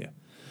pretty funny too.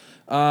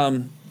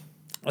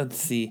 Let's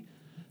see.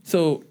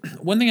 So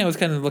one thing I was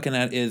kind of looking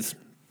at is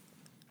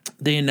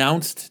they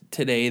announced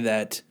today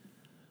that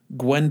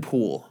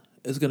Gwenpool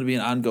is going to be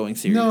an ongoing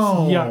series.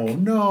 No, Yuck.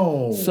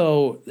 no.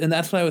 So, and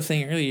that's what I was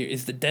saying earlier,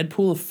 is the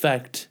Deadpool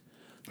effect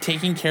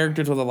taking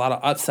characters with a lot of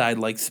upside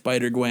like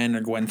Spider-Gwen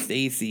or Gwen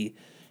Stacy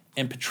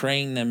and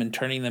portraying them and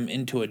turning them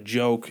into a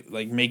joke,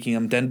 like making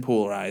them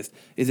Deadpoolized,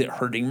 is it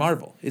hurting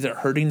Marvel? Is it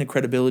hurting the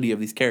credibility of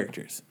these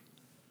characters?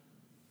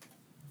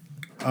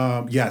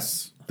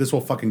 Yes, this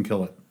will fucking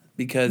kill it.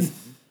 Because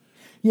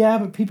Yeah,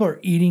 but people are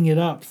eating it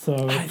up.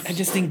 So I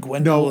just think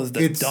Gwenpool No, is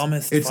the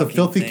dumbest. it's the fucking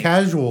filthy thing.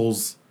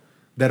 casuals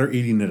that are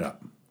eating it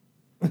up.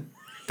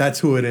 That's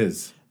who it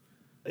is.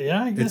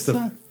 yeah, I guess It's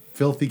the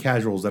filthy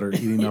casuals that are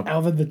eating up.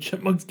 Alvin the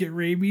Chipmunks get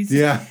rabies.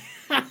 Yeah.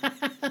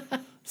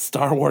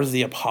 Star Wars: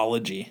 The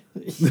Apology.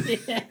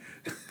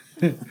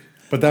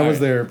 But that was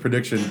their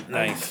prediction.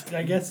 Nice.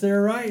 I guess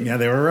they're right. Yeah,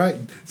 they were right.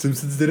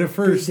 Simpsons did it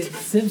first.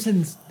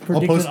 Simpsons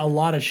predicted post- a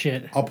lot of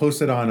shit. I'll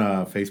post it on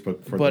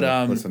Facebook for But,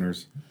 the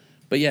listeners.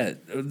 But yeah,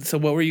 so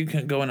what were you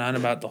going on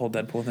about the whole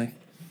Deadpool thing?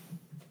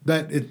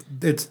 That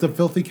it's the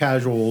filthy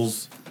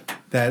casuals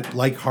that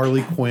like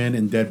Harley Quinn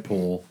and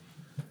Deadpool,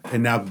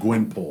 and now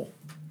Gwenpool,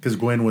 because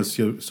Gwen was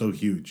so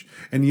huge.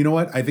 And you know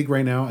what? I think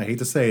right now, I hate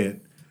to say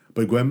it,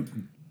 but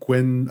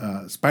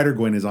Spider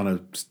Gwen is on a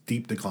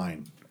steep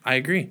decline. I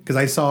agree. Because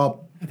I saw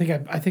I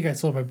think I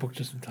sold my book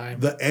just in time.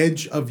 the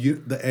Edge of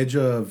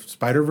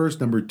Spider-Verse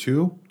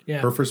 #2. Yeah.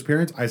 Her first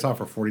appearance, I saw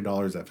for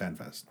 $40 at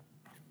FanFest.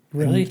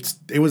 Really?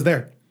 It was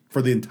there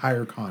for the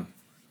entire con.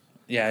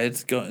 Yeah,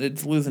 it's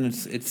losing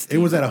its. It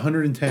was at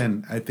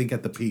 110, I think,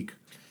 at the peak.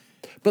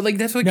 But like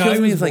that's what No, kills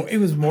it me was, is like it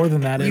was more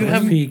than that. It you was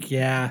have- peak,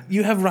 yeah.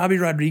 you have Robbie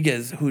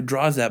Rodriguez who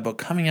draws that book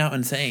coming out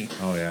and saying,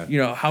 Oh, yeah. you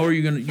know, how are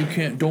you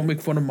don't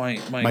make fun of my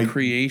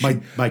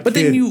creation. my but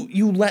then kid.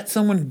 you let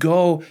someone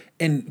go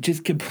and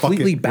just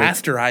completely Fuck it.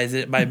 bastardize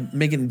it by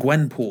making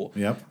Gwenpool.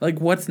 Yep.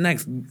 Like what's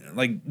next?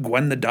 Like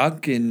Gwen the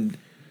Duck and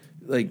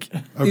like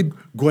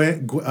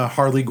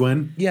Harley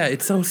Gwen. yeah,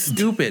 it's so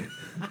stupid.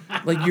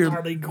 Like you're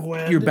Harley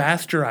Quinn. you're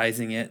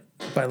bastardizing it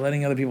by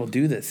letting other people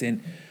do this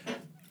and.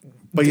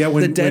 But yeah, The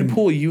when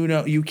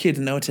Deadpool you kids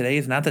know today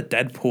is not the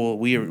Deadpool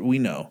we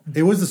know.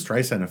 it was the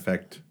Streisand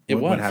effect. It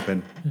What was.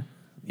 happened?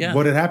 Yeah.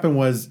 What had happened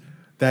was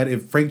that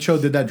if Frank Cho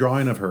did that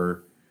drawing of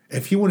her,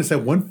 if he would have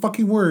said one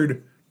fucking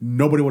word,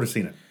 nobody would have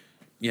seen it.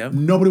 Yeah.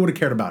 Nobody would have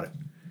cared about it.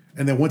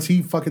 And then once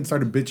he fucking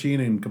started bitching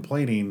and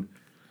complaining,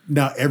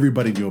 now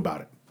everybody knew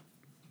about it.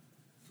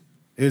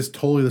 It is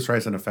totally the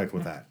Streisand effect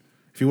with that.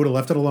 If he would have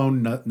left it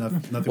alone,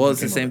 nothing. Well,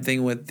 it's the came of same it.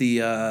 thing with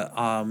the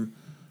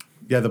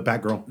Yeah, the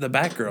Batgirl.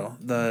 Batgirl,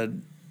 the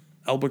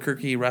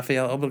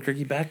Raphael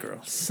Albuquerque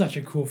Batgirl. Such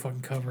a cool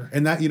fucking cover.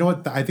 And that, you know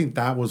what? I think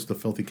that was the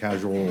filthy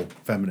casual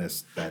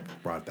feminist that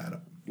brought that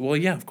up. Well,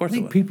 yeah, of course I it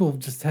think was. people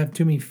just have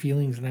too many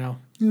feelings now.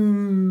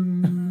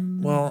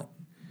 Well,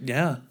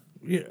 yeah,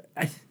 Yeah,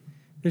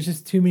 there's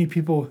just too many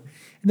people.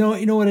 No,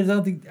 you know what?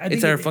 I think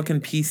it's our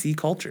fucking PC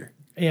culture.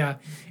 yeah,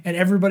 and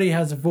everybody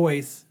has a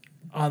voice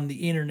on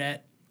the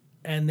internet,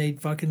 and they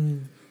let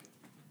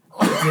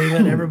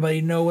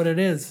everybody know what it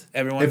is.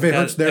 Everyone's If it got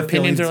hurts their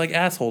opinions feelings, are like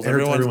assholes. it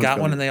hurts Everyone's everyone's got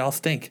one feelings. and they all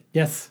stink.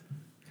 Yes,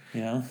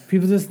 You know?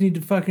 people just need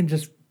to fucking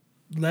just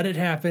let it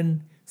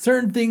happen.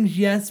 Certain things,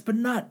 yes, but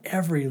not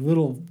every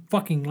little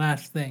fucking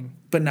last thing.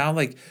 But now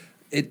like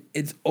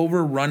it's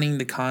overrunning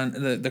the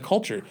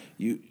culture.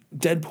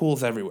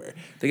 Deadpool's everywhere.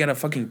 They got a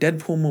fucking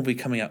Deadpool movie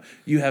coming out.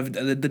 You have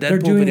the They're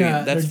Deadpool doing video. a,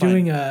 Game. That's they're fine.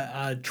 doing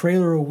a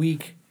trailer a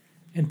week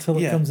until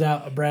it Yeah. comes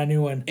out, a brand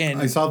new one. and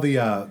I saw the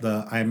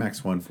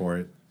IMAX one for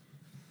it.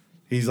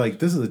 He's like,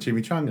 this is a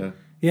chimichanga.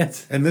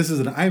 Yes, And this is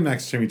an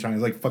IMAX chimichanga.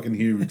 It's like fucking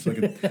huge.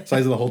 Like the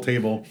size of the whole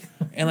table.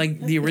 And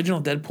like the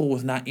original Deadpool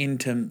was not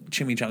into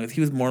chimichangas. He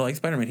was more like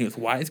Spider-Man. He was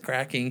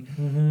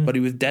wisecracking, but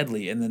he was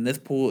deadly. And then this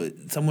pool,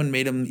 someone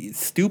made him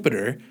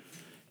stupider.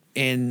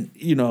 And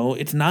you know,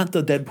 it's not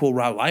the Deadpool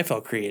Rob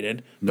Liefeld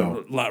created.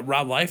 No.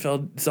 Rob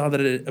Liefeld saw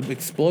that it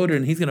exploded,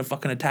 and he's gonna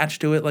fucking attach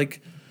to it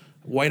like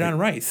white on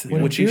rice,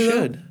 which he you, though?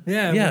 should.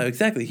 Yeah, yeah, well-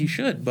 exactly. He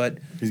should, but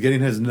He's getting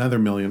his another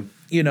million.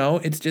 you know,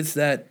 it's just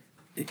that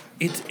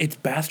it's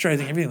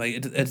bastardizing everything.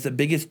 Like it's the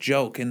biggest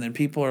joke, and then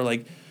people are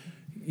like,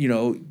 you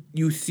know,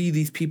 you see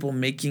these people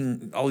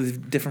making all these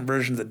different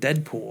versions of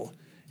Deadpool,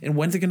 and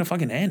when's it gonna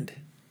fucking end?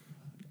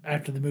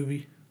 after the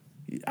movie.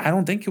 I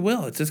don't think it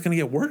will. It's just gonna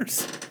get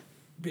worse.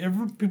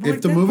 People If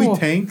like the movie Deadpool.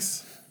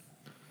 tanks,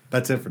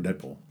 that's it for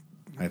Deadpool,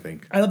 I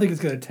think. I don't think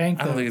it's gonna tank.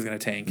 I don't though. think it's gonna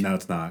tank. No,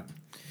 it's not.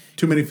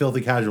 Too many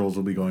filthy casuals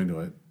will be going to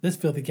it. This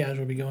filthy casual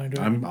will be going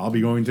to it. I'll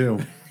be going too.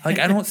 Like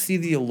I don't see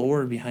the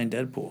allure behind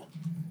Deadpool.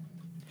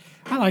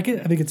 I like it.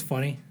 I think it's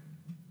funny.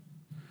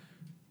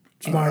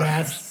 Smart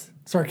ass,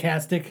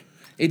 sarcastic.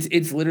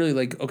 It's literally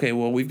like, okay,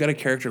 well, we've got a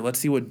character. Let's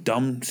see what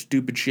dumb,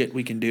 stupid shit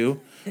we can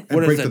do. What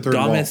break is the the third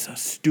wall. dumbest,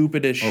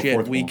 stupidest Or shit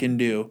fourth we wall. can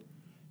do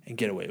and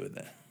get away with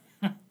it?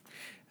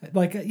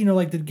 Like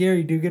like the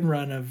Gary Dugan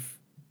run of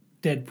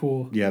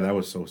Deadpool. Yeah, that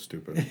was so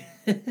stupid.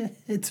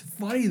 It's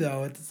funny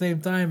though. At the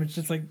same time, it's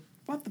just like,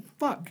 what the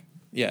fuck?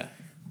 Yeah,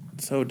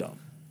 so dumb.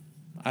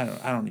 I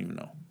don't even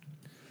know.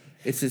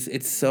 It's just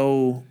it's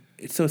so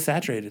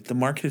saturated. The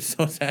market is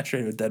so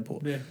saturated with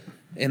Deadpool. Yeah.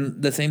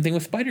 And the same thing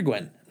with Spider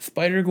Gwen.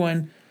 Spider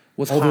Gwen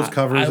was All hot. those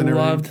covers I and everything.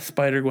 loved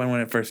Spider Gwen when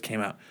it first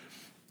came out,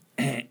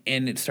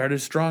 and it started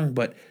strong,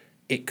 but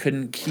it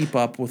couldn't keep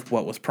up with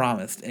what was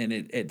promised, and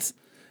it's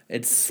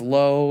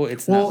slow.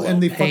 It's Well, not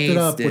and they fucked it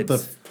up well-paced, with the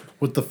it's-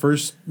 with the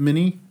first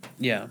mini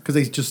Yeah. because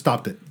they just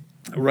stopped it.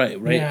 Right.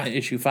 Yeah.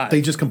 Issue 5.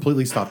 They just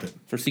completely stopped it.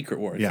 for Secret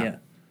Wars. Yeah. Yeah.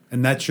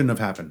 And that shouldn't have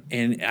happened.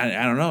 And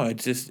I don't know.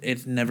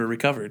 It's never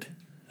recovered.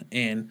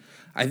 And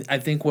I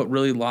think what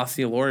really lost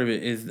the allure of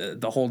it is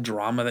the whole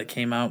drama that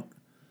came out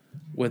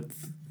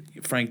with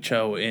Frank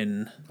Cho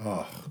and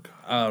Oh,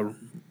 God.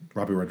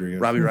 Robbie Rodriguez.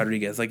 Robbie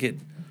Rodriguez. Like it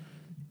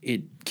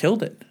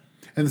killed it.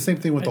 And the same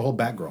thing with the whole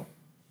Batgirl.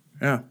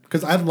 Yeah.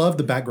 Because I love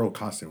the Batgirl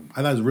costume.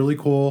 I thought it was really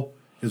cool.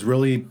 It's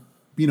really,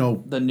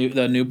 The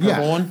new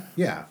purple one.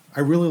 Yeah. I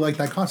really like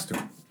that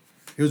costume.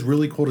 It was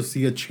really cool to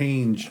see a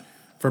change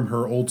from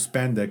her old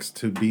spandex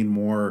to being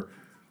more,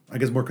 I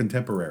guess, more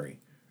contemporary.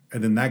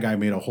 And then that guy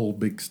made a whole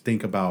big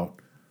stink about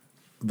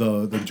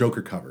the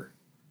Joker cover.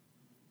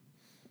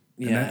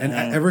 Yeah. And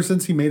ever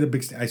since he made a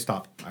big I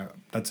stopped.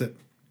 That's it.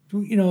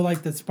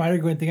 Like the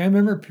Spider-Gwen thing. I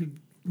remember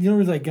the only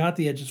reason I got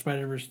the Edge of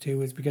Spider-Verse 2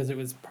 was because it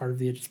was part of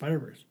the Edge of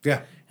Spider-Verse.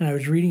 Yeah. And I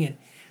was reading it.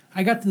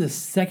 I got to the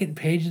second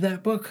page of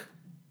that book.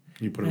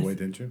 You put it away,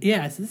 didn't you?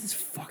 Yeah, I said, this is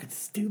fucking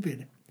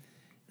stupid.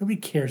 Nobody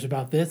cares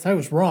about this. I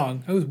was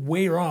wrong. I was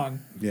way wrong.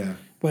 Yeah.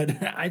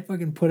 But I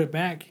fucking put it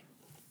back.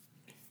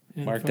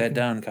 And Mark that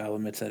down. Kyle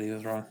admits that he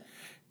was wrong.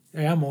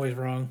 Hey, I'm always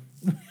wrong.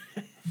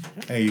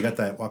 Hey, you got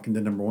that Walking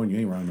Dead #1. You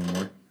ain't wrong no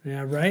more.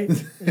 Yeah, right?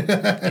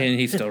 And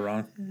he's still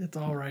wrong. It's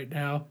all right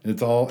now.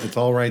 It's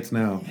all rights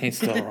now. He's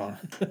still wrong.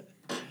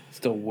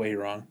 Still way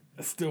wrong.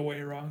 Still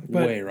way wrong.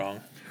 But Way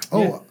wrong.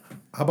 Oh, Yeah.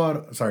 how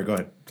about? Sorry, go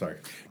ahead. Sorry.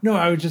 no,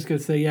 I was just gonna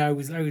say, yeah,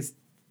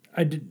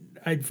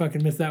 I'd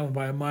fucking missed that one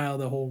by a mile,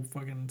 the whole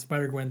fucking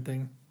Spider-Gwen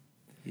thing.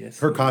 Yes.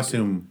 Her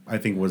costume, I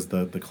think, was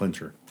the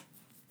clincher.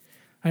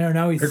 I know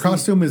now he's Her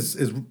costume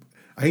is.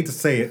 I hate to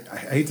say it. I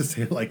hate to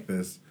say it like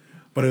this,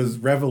 but it was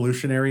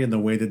revolutionary in the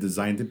way they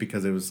designed it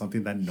because it was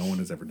something that no one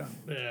has ever done.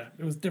 Yeah,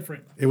 it was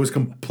different. It was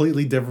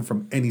completely different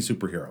from any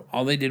superhero.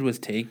 All they did was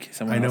take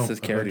someone I know, else's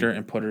a character hoodie.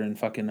 and put her in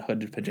fucking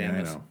hooded Yeah, I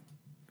pajamas. know.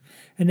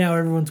 And now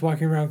everyone's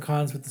walking around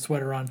cons with the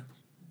sweater on.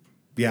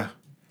 Yeah,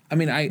 I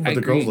mean, I the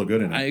agree. girls look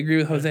good in it. I agree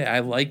with Jose. I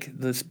like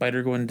the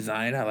Spider-Gwen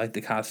design. I like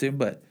the costume,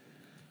 but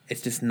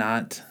it's just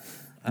not.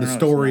 I the don't know, it's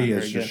story not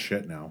is very just good.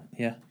 shit now.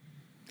 Yeah.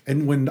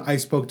 And when I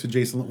spoke to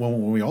Jason,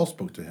 when we all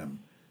spoke to him,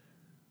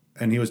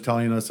 and he was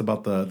telling us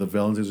about the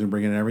villains he was going to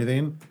bring in and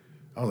everything,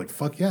 I was like,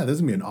 fuck yeah, this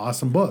is going to be an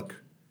awesome book.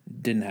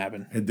 Didn't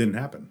happen. It didn't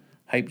happen.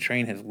 Hype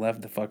train has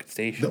left the fucking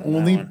station. The on that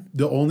only one.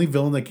 the only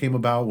villain that came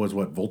about was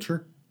what,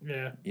 Vulture?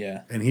 Yeah.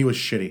 Yeah. And he was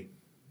shitty.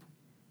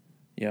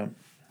 Yeah.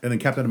 And then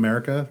Captain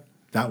America,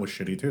 that was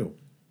shitty too.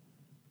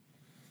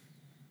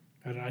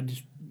 I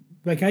just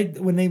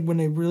when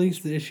they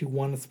released the issue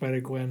 1 of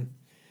Spider-Gwen,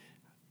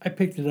 I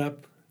picked it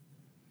up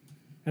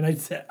and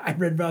I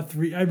read about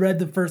 3. I read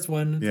the first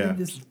one. And Yeah. said,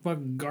 this is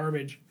fucking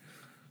garbage.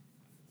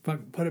 Fuck,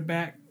 put it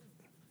back.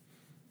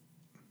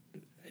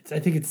 I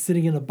think it's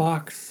sitting in a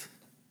box.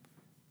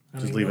 I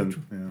don't Just even know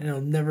leaving, yeah. And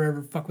I'll never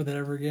ever fuck with it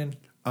ever again.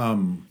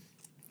 Go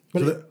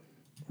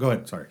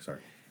ahead. Sorry.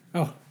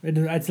 Oh,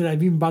 I said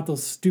I've even bought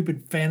those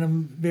stupid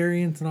Phantom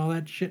variants and all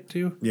that shit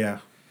too. Yeah.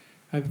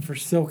 I have it for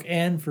Silk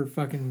and for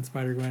fucking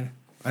Spider-Gwen.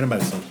 I didn't buy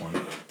the Silk one.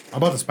 I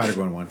bought the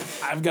Spider-Gwen one.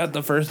 I've got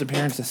the first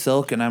appearance of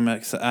Silk, and I'm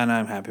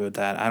happy with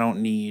that. I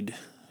don't need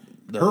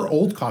the. Her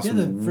old Yeah, costume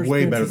the was first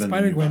way appearance better of than the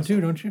new Spider-Gwen costume.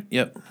 too, don't you?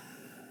 Yep.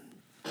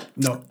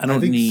 No, I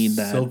don't think need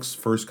that. Silk's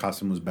first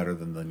costume was better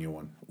than the new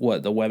one.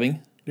 What, the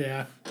webbing?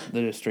 Yeah. The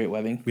just straight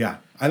webbing? Yeah,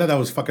 I thought that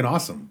was fucking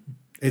awesome.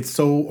 It's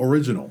so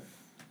original.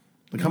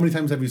 Like, how many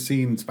times have you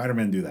seen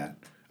Spider-Man do that,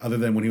 other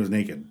than when he was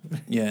naked?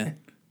 Yeah.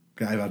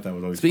 I thought that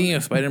was always Speaking funny.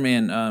 of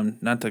Spider-Man,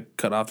 not to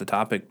cut off the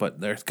topic,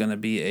 but there's going to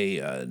be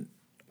a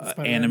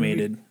Spider-Man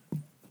animated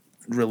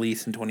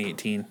release in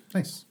 2018.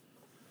 Nice.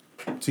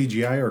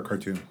 CGI or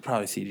cartoon?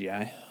 Probably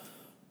CGI.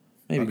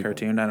 Maybe That'd be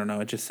cartoon. I don't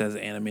know. It just says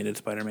animated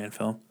Spider-Man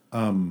film.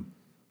 I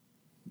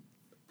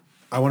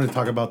want to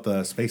talk about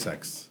the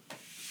SpaceX.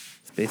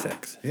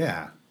 SpaceX.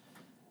 Yeah.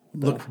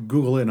 Look,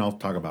 Google it, and I'll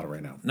talk about it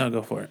right now. No,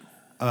 go for it.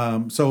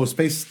 So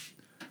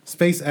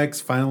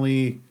SpaceX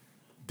finally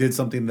did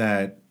something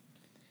that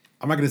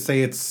I'm not going to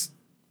say it's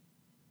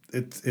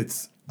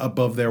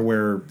above there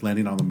where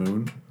landing on the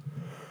moon,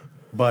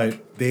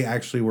 but they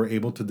actually were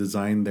able to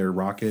design their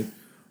rocket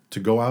to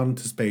go out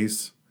into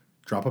space,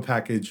 drop a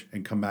package,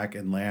 and come back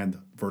and land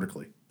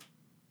vertically.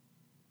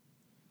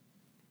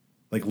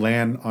 Like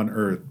land on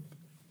Earth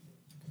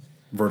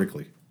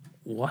vertically.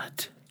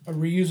 What? A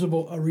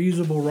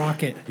reusable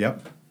rocket.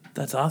 Yep.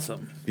 That's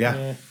awesome.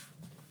 Yeah.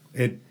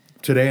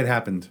 Today it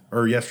happened,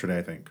 or yesterday,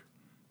 I think.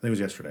 I think it was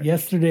yesterday.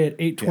 Yesterday at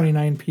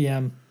 8:29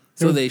 p.m.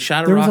 So they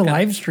shot a There was a rocket.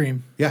 live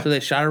stream. Yeah. So they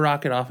shot a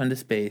rocket off into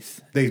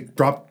space, They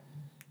dropped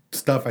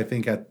stuff, I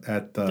think, at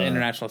the the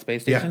International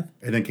Space Yeah, Station.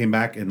 and then came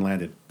back and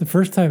landed. The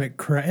first time it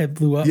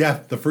blew up. Yeah,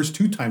 the first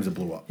 2 times it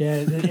blew up. Yeah,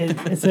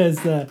 it says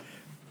the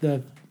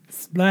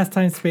last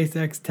time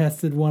SpaceX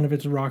tested one of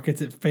its rockets,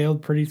 it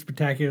failed pretty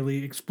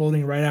spectacularly,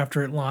 exploding right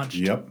after it launched.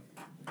 Yep.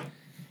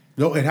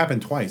 No, it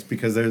happened twice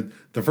because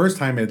the first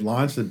time it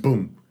launched, it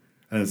boom,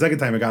 and the second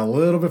time it got a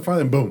little bit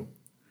farther, and boom.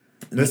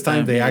 This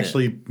time they made it.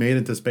 actually made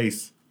it to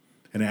space,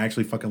 and it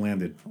actually fucking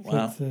landed. So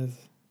Wow. it says.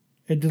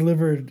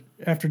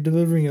 after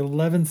delivering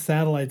 11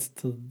 satellites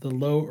to the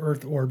low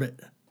Earth orbit.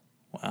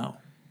 Wow.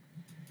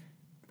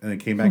 And then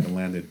came back and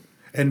landed.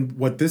 And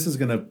what this is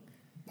going to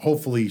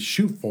hopefully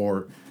shoot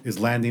for is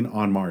landing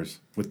on Mars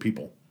with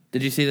people.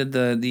 Did you see that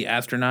the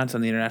astronauts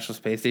on the International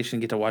Space Station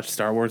get to watch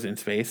Star Wars in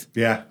space?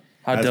 Yeah.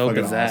 How that's dope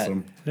fucking is that?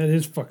 Awesome. That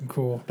is fucking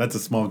cool. That's a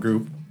small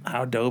group.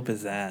 How dope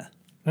is that?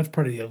 That's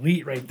part of the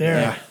elite right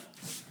there. Yeah.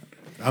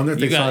 I wonder if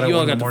they You saw that all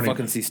one in got the to morning.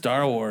 fucking see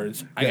Star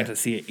Wars. I Yeah. got to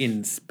see it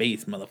in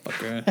space,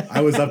 motherfucker.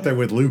 I was up there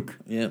with Luke.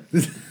 Yep.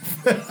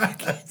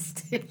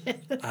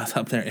 I was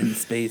up there in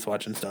space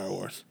watching Star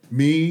Wars.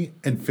 Me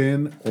and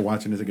Finn were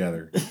watching it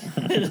together.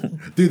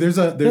 Dude, there's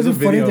a That'd be funny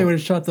video. if they would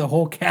have shot the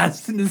whole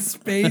cast into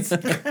space. You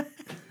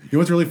know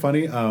what's really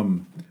funny?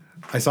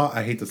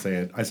 I hate to say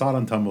it. I saw it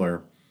on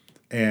Tumblr,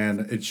 and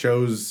it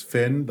shows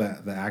Finn,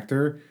 the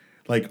actor,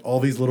 like all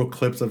these little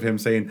clips of him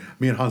saying,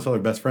 "Me and Han Solo are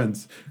best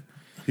friends."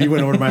 He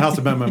went over to my house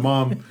and met my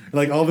mom.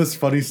 Like all this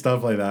funny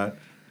stuff like that.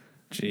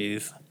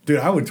 Jeez. Dude,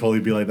 I would totally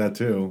be like that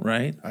too.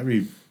 Right? I'd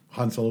be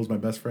Han Solo's my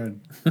best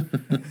friend.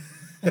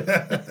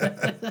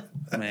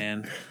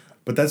 Man.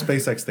 But that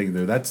SpaceX thing,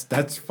 dude,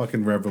 that's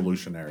fucking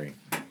revolutionary.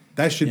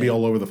 That should be Yeah.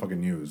 all over the fucking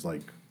news,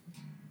 like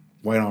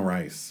white on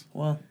rice.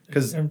 Well,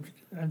 Because I'm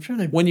sure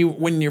they. when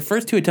your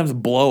first two attempts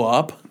blow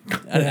up,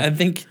 I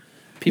think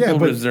people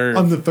reserve.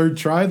 on the third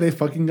try, they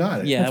fucking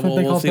got it. Yeah, That's what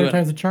they call see third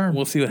time's a charm.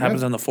 We'll see what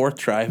happens on the fourth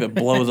try. If it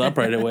blows up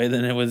right away,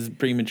 then it was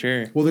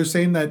premature. Well, they're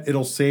saying that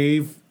it'll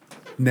save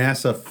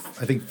NASA,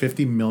 I think,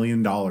 $50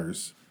 million.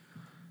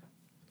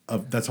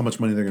 That's how much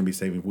money they're going to be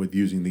saving with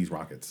using these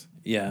rockets.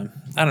 Yeah,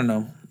 I don't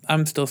know.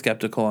 I'm still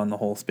skeptical on the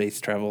whole space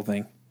travel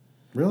thing.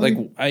 Really?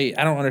 Like,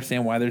 I don't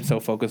understand why they're so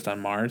focused on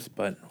Mars,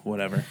 but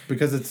whatever.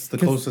 Because it's the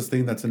closest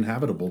thing that's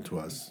inhabitable to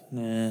us.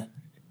 Nah.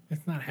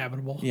 It's not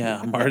habitable.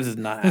 Yeah, Mars is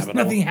not There's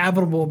habitable. nothing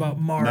habitable about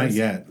Mars. Not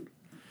yet.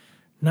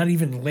 Not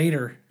even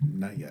later.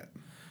 Not yet.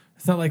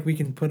 It's not like we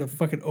can put a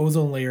fucking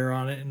ozone layer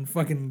on it and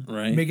fucking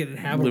Right? make it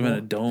habitable. Live in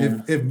a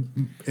dome.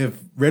 If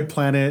Red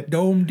Planet,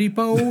 Dome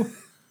Depot.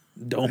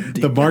 Dome.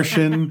 The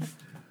Martian,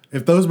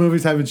 if those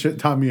movies haven't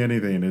taught me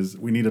anything, is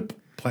we need to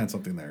plant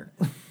something there,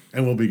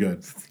 and we'll be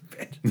good.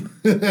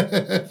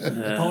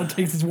 All it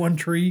takes is one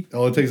tree.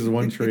 All it takes is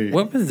one tree.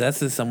 What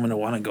possesses someone to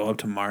want to go up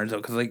to Mars though?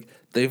 Because like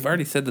they've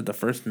already said that the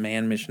first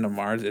manned mission to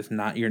Mars is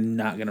not. You're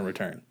not going to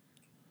return.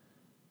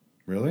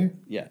 Really?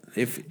 Yeah.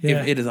 If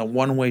Yeah. it is a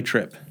one-way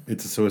trip,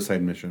 It's a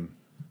suicide mission.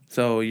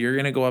 so you're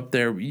going to go up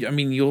there. I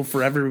mean, you'll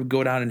forever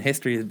go down in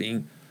history as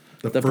being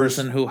the first-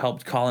 person who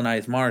helped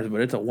colonize Mars.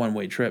 But it's a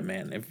one-way trip,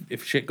 man.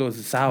 If shit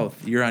goes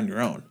south, you're on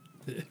your own.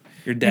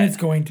 You're And dead. it's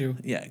going to.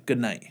 Yeah. Good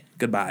night.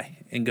 Goodbye.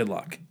 And good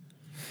luck.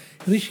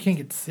 At least you can't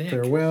get sick.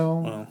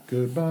 Farewell. Well,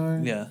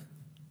 Goodbye. Yeah.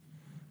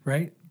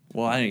 Right?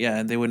 Well,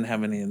 they wouldn't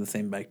have any of the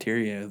same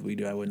bacteria as we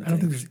do. I wouldn't I don't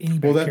think think. there's any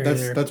Well, bacteria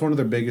there. that's one of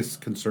their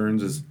biggest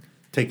concerns is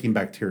taking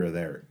bacteria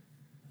there.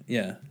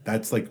 Yeah.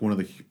 That's like one of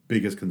the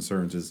biggest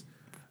concerns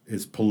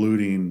is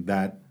polluting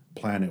that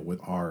planet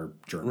with our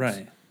germs.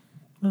 Right.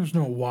 There's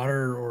no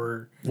water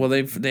or Well,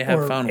 they have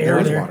Or found air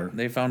water. there. Water.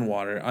 They found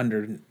water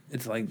under.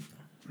 It's like,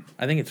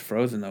 I think it's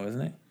frozen though,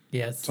 isn't it?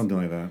 yes. Something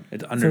like that.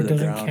 It's under it the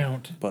doesn't ground,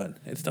 count. but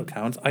it still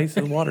counts. Ice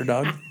is water,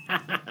 dog.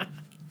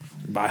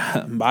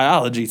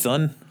 Biology,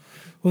 son.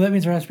 Well, that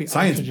means there has to be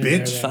Science, oxygen bitch. there,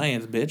 then.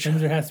 Science, That means bitch.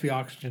 there has to be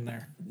oxygen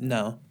there.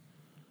 No,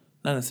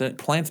 not necessarily.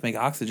 Plants make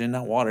oxygen,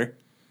 not water.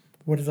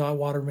 What is all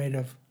water made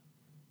of?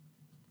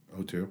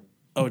 O2.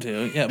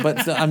 O2, yeah, but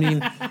still, I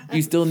mean,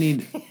 you still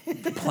need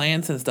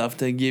plants and stuff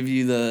to give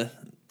you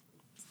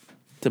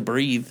to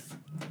breathe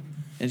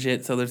and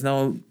shit. So there's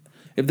no.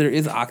 If there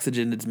is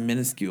oxygen, it's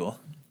minuscule.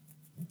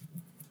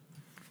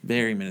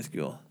 Very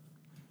minuscule.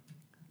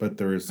 But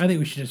there is. I think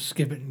we should just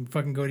skip it and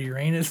fucking go to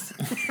Uranus.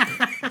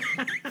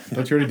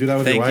 Don't you already do that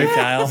with your Thank you, wife?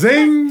 Kyle.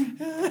 Zing!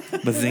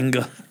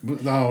 Bazinga.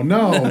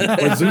 No.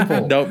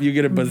 Bazoople. Nope, you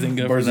get a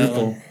bazinga for that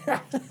one.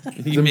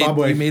 Barzoople. You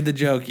Zimbabwe. made the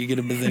joke. You get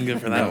a bazinga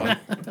for that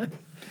one.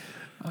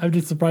 I'm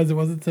just surprised it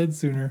wasn't said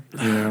sooner.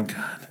 Yeah.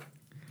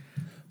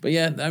 But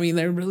yeah, I mean,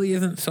 there really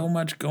isn't so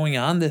much going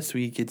on this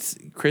week. It's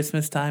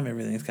Christmas time.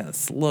 Everything's kind of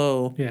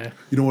slow. Yeah.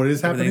 You know what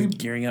is happening? Everything's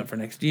gearing up for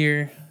next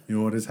year. You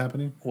know what is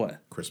happening? What?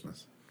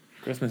 Christmas.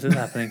 Christmas is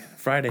happening.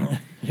 Friday.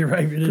 You're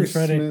right. It is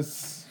Friday.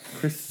 Christmas.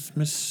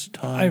 Christmas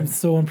time. I'm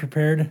so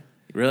unprepared.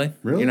 Really?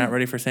 Really? You're not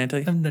ready for Santa? I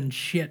haven't done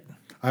shit.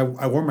 I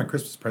wore my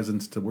Christmas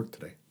presents to work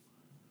today.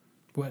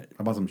 What?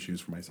 I bought some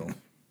shoes for myself.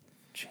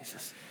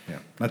 Jesus. Yeah,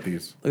 not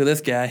these. Look at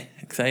this guy.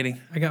 Exciting.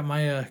 I got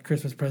my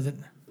Christmas present.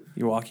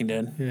 You're Walking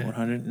Dead. Yeah.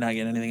 100. Not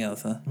getting anything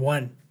else, huh?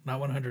 One, not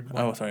 100.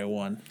 One. Oh, sorry.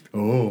 1.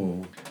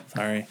 Oh,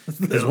 Sorry.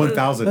 there's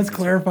 1,000. Let's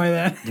clarify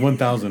that.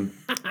 1,000.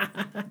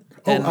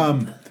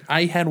 And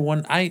I had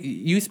one.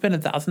 You spent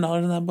 $1,000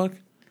 on that book?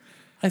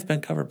 I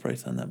spent cover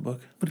price on that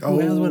book. But who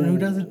has one and who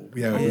doesn't?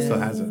 Yeah, who still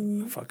has it?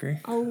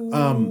 Fucker.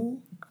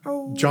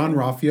 John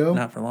Raffio.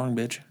 Not for long,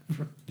 bitch.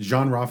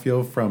 John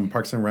Raffio from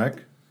Parks and Rec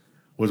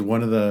was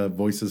one of the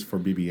voices for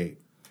BB-8.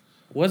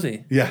 Was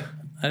he? Yeah,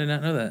 I did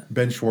not know that.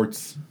 Ben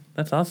Schwartz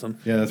That's awesome.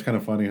 Yeah, that's kind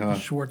of funny, huh?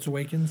 Schwartz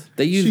Awakens.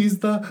 They used She's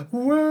the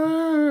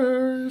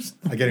worst.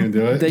 I can't even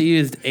do it. they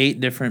used 8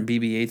 different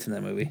BB-8s in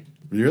that movie.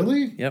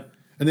 Really? Yep.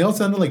 And they all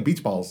sounded like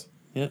beach balls.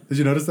 Yep. Did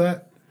you notice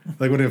that?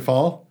 Like when it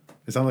fall,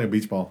 it sounded like a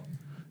beach ball.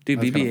 Dude,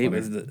 That's kinda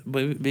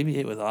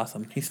BB-8 was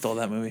awesome. He stole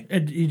that movie.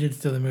 And he did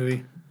steal the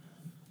movie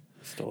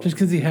Stole just it.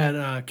 because he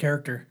had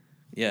character.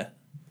 Yeah,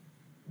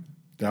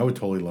 I would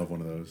totally love one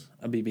of those.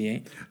 a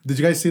BB-8. Did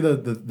you guys see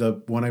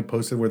the one I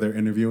posted where they're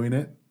interviewing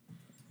it?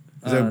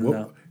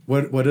 No.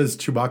 What does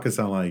Chewbacca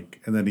sound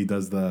like? And then he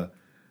does the.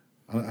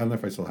 I don't know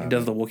if I still have He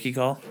does the Wookiee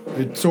call,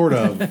 it. Sort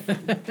of.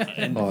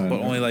 and, Oh, but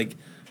yeah. only like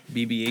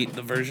BB-8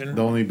 the version.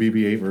 The only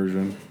BB-8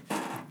 version.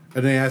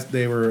 And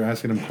they were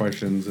asking him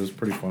questions. It was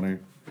pretty funny.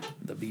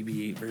 The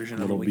BB-8 version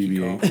Little of the Wookiee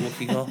call. BB-8.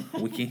 Wookiee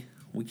call. Wiki.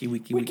 Wiki,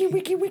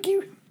 wiki. Wiki.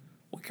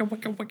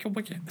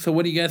 So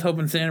what are you guys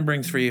hoping Santa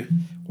brings for you?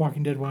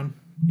 Walking Dead 1.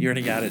 You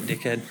already got it,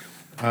 dickhead.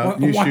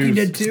 New Walking shoes.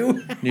 Dead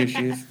 2. New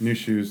shoes. New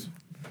shoes.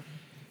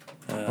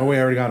 Oh wait,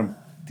 I already got them.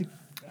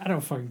 I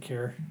don't fucking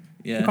care.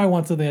 Yeah. If I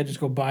want something, I just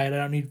go buy it. I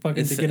don't need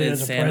fucking to get it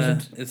as a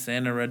present. Is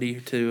Santa ready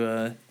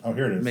to Oh,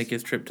 here it is. make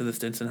his trip to the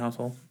Stinson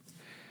household?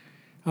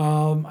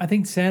 I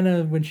think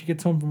Santa, when she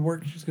gets home from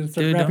work, she's gonna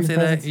start Dude, don't wrapping say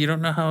presents. that. You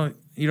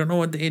don't know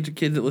what the age of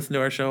kids that listen to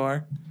our show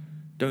are.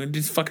 Don't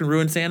just fucking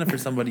ruin Santa for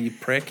somebody, you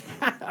prick.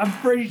 I'm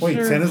pretty Wait,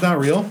 sure. Santa's not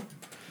real?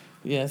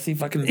 Yeah, see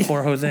fucking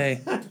poor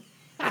Jose. All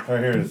right,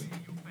 here it is.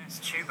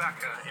 Best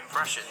Chewbacca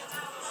impression.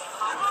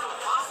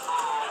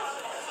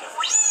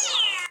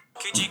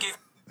 Could you give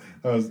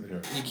That was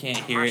here. You can't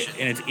hear it,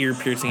 and it's ear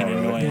piercing and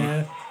annoying.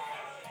 Yeah,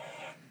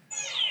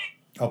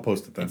 I'll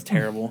post it then. It's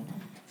terrible.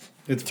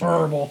 It's funny.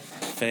 horrible.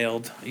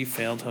 Failed. You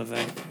failed,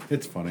 Jose.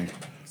 It's funny.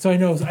 So I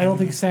don't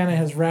think Santa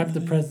has wrapped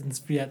the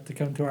presents yet to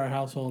come to our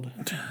household.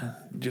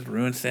 Just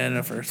ruined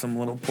Santa for some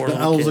little poor The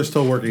little elves are kid.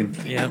 still working.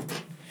 Yep.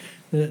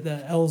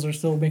 The elves are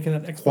still making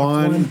that Xbox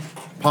Juan, One.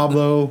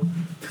 Pablo.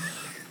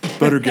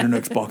 Better get an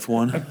Xbox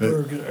One. Or get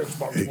an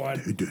Xbox One.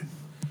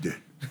 Dad,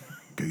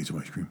 can I get some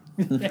ice cream?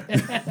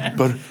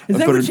 But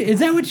Is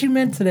that what you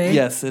meant today?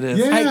 yes, it is.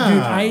 Yeah.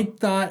 I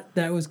thought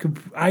that was.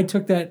 I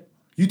took that.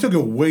 You took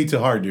it way too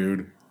hard,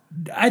 dude.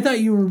 I thought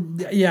you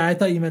were. Yeah, I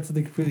thought you meant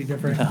something completely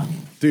different.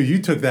 Dude, you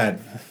took that.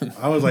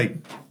 I was like,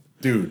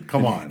 dude,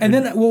 come on. And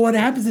then, well, what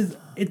happens is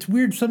it's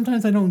weird.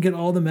 Sometimes I don't get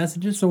all the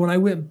messages. So when I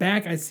went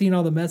back, I seen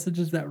all the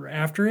messages that were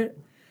after it.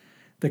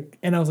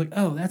 And I was like,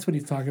 oh, that's what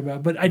he's talking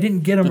about. But I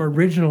didn't get them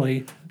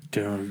originally.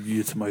 Dad,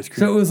 get some ice cream.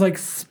 So it was like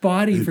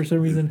spotty for some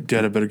reason.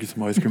 Dad, I better get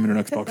some ice cream and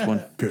an Xbox One.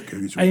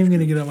 I am going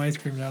to get him ice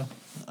cream now.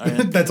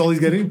 That's all he's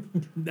getting?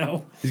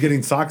 No. He's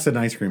getting socks and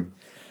ice cream.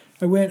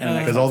 I went.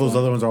 Because all those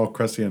other ones are all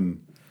crusty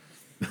and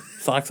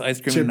Socks, ice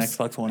cream, and an Chips.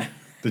 Xbox One.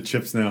 the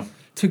chips now.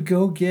 to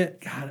go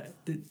get. God,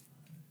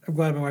 I'm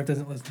glad my wife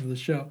doesn't listen to the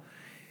show.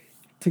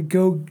 To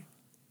go.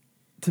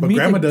 To But meet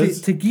Grandma the,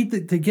 does. to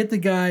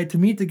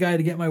meet the guy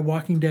to get my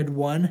Walking Dead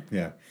 1.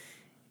 Yeah.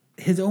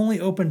 His only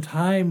open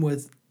time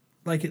was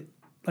like at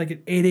 8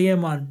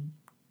 a.m. on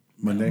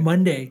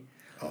Monday.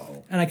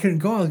 Oh. And I couldn't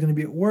go. I was going to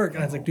be at work.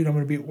 And I was like, dude, I'm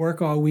going to be at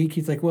work all week.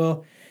 He's like,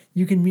 well,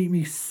 you can meet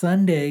me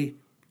Sunday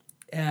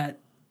at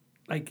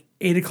like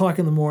 8 o'clock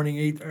in the morning.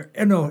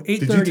 8:30.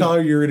 Did you tell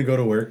her you were going to go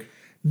to work?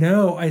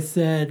 No, I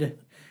said,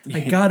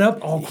 I got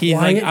up all He's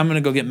quiet. like, I'm gonna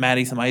go get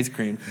Maddie some ice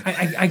cream.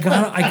 I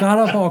got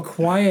up all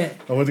quiet.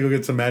 I went to go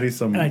get some Maddie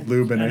some And I,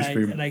 lube and ice I-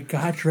 cream. and I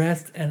got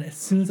dressed. And as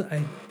soon as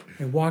I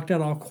walked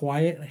out all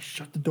quiet, and I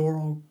shut the door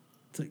all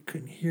so I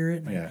couldn't hear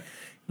it. And Yeah.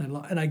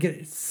 I get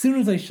it. As soon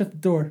as I shut the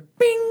door,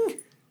 bing!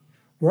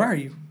 Where are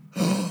you?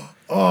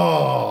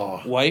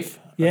 Oh. Wife,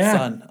 Yeah.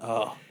 son.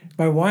 Oh,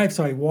 My wife.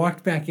 So I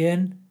walked back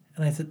in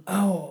and I said,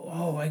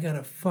 "Oh, I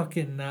gotta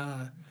fucking,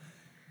 I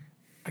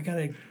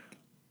gotta,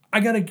 I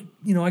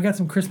got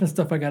some Christmas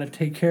stuff I gotta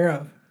take care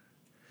of."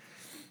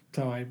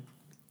 So I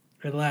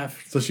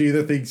left. So she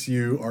either thinks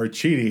you are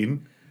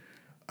cheating,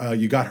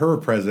 you got her a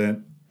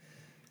present,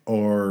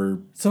 or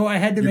So I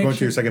had to you're make going to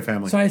sure. your second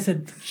family. So I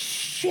said,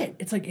 "Shit!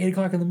 It's like 8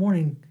 o'clock in the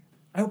morning.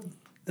 I hope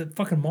the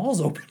fucking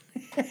mall's open."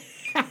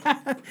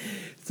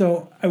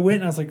 So I went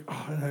and I was like,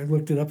 "Oh," and I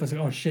looked it up. I was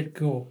like, "Oh shit,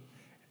 cool."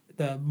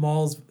 The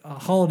mall's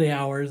holiday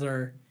hours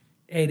are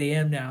 8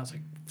 a.m. now. It's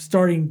like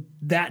starting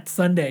that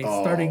Sunday.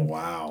 Oh, starting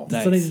wow.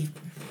 Nice. Sunday.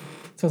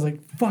 So I was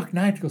like, "Fuck!"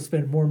 Now I have to go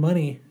spend more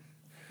money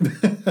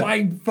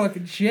buying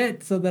fucking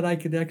shit so that I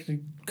could actually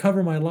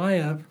cover my lie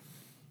up.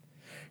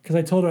 Because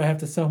I told her I have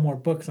to sell more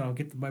books and I'll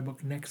get to my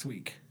book next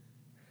week.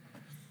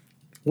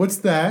 What's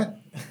that?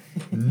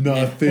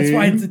 Nothing.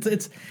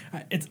 That's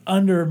why it's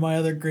under my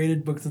other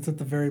graded books. It's at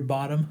the very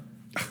bottom.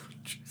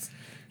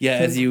 yeah.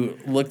 As you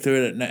look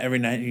through it every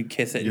night, you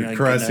kiss it. And You're like,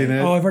 caressing "Good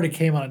it. Oh, I've already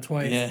came on it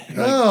twice. night."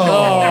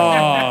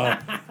 Yeah.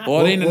 Oh.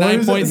 Well, it ain't a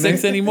What is it?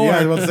 9.6 anymore. Yeah,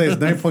 I was about to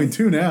say it's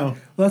 9.2 now.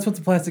 Well, that's what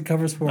the plastic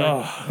cover's for.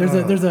 Oh.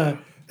 There's a.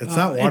 It's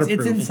not waterproof.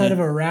 It's inside of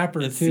a wrapper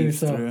It too, seeps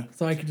so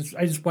through.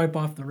 I just wipe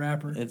off the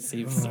wrapper. It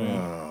seeps through.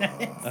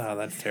 Oh,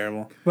 that's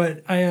terrible.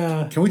 But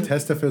Can we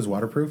test if it was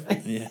waterproof?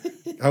 Yeah.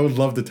 I would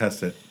love to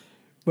test it.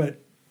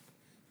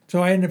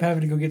 so I ended up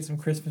having to go get some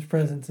Christmas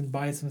presents and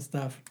buy some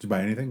stuff. Did you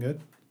buy anything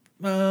good?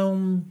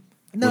 No,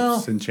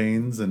 Whips and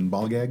chains and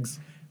ball gags.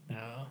 no.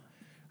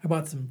 I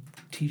bought some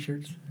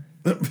T-shirts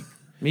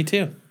Me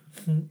too.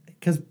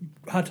 because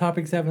Hot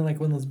Topic's having like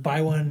one of those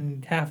buy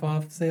one half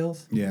off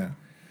sales. Yeah.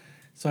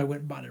 So I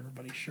went and bought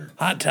everybody's shirt.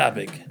 Hot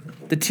topic.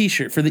 The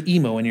T-shirt for the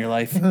emo in your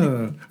life.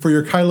 For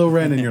your Kylo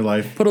Ren in your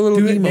life. Put a little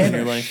Dude, emo they in have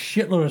your a life.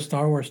 shitload of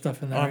Star Wars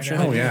stuff in there. I'm right sure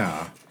now. Oh,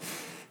 yeah.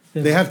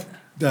 They have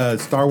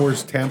Star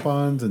Wars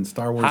tampons and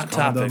Star Wars Hot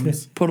topic.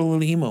 condoms. Put a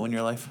little emo in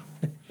your life.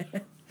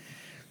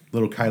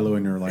 Little Kylo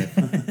in your life.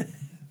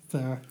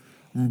 So,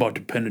 I'm about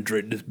to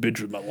penetrate this bitch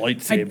with my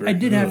lightsaber. I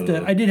did have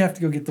to. I did have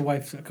to go get the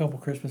wife a couple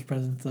Christmas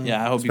presents. Though.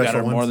 Yeah, I hope you got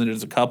Special her more ones? than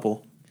just a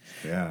couple.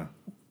 Yeah.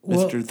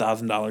 Well- Mr.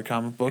 $1,000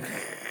 comic book.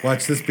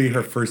 Watch this be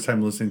her first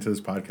time listening to this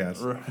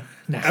podcast.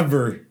 No.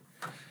 Ever.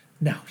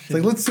 No. It's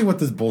like, let's see what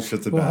this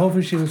bullshit's Well, about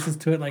hopefully she listens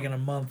to it like in a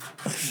month.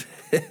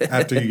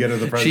 after you get her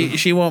the present.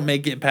 She won't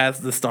make it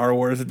past the Star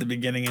Wars at the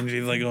beginning, and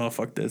she's like, "Oh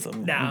fuck this,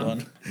 I'm No.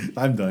 done."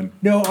 I'm done.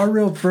 No, our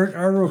real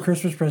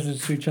Christmas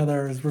presents to each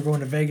other is we're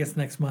going to Vegas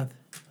next month.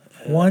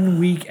 1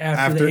 week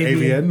after the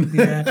AVN?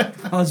 Yeah,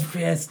 I was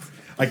pissed.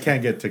 I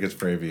can't get tickets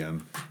for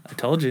AVN. I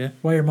told you.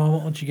 Why your mom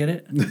won't let you get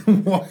it?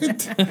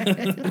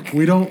 What?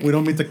 we don't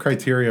meet the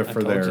criteria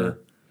for told their you.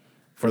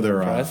 for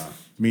their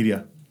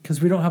media.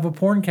 Because we don't have a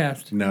porn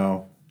cast.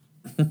 No.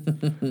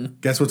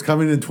 Guess what's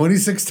coming in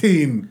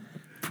 2016?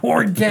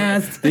 Porn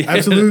cast.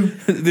 Absolute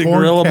The porn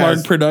Gorilla Mark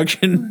cast.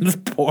 Productions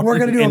porn We're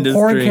gonna do industry. a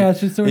porn cast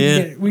just so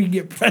Yeah. we can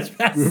get press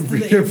passes. to the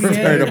get AVN.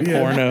 Start a Yeah.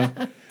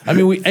 porno. I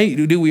mean,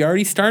 we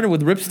already started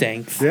with rip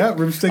stanks. Yeah,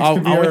 rib sticks All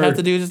could be we our- have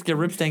to do is just get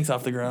rip stanks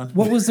off the ground.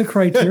 What was the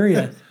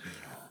criteria?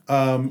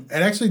 It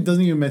actually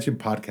doesn't even mention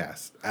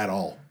podcasts at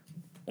all.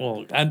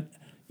 Well, I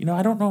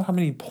don't know how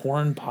many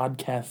porn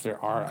podcasts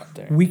there are out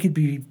there. We could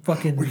be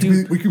fucking We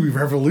could be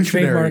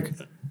revolutionary.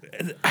 trademark.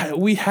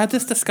 We had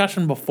this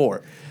discussion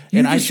before, You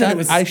and I just said shot it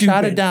was I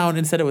shot it stupid. down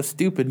and said it was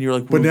stupid. And you're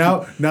like, But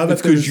well, now that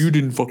it's because there's- you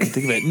didn't fucking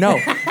think of it. No,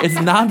 it's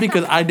not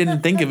because I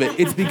didn't think of it.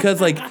 It's because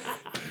like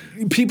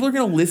people are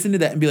gonna listen to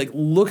that and be like,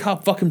 look how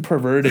fucking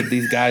perverted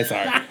these guys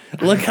are.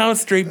 Look how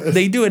straight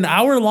they do an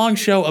hour-long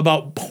show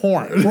about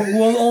porn.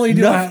 We'll only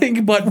do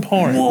Nothing but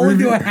porn. We'll only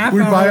do a half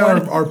We hour buy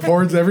one. our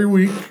porns every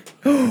week.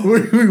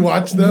 we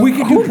watch them. We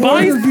could do Who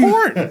buys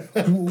porn.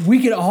 porn?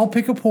 We could all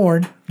pick a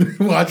porn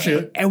watch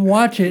it. and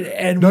watch it,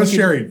 and No we could,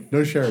 sharing.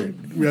 No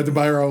sharing. We have to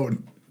buy our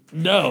own.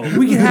 No.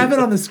 we can have it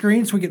on the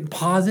screen so we can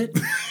pause it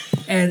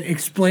and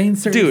explain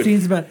certain Dude,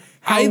 scenes about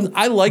how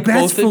I like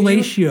best both of you.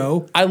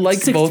 fellatio. I like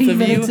 16 both of you.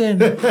 minutes in.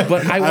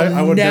 But I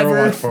I will would never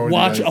never watch porn with you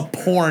watch guys. a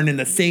porn in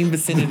the same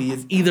vicinity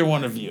as either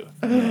one of you.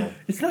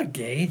 It's not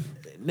gay.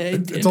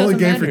 It's only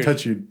game for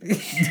touching.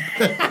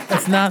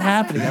 It's not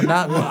happening. I'm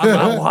not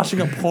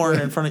watching a porn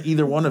in front of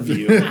either one of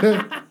you.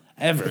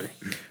 Ever.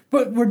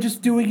 But we're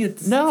just doing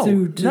it No,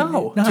 to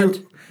no. not,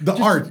 The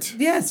art.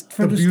 yes,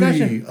 for The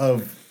discussion. beauty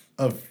of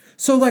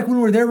So like when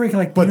we're there, we're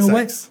like, you Butt know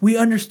sex. what? We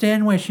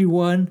understand why she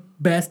won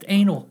best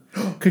anal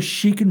because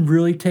she can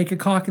really take a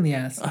cock in the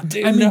ass.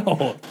 Dude,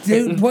 no.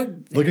 Dude, what?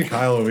 look at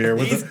Kyle over here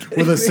with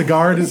a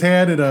cigar in his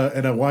hand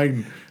and a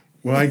wine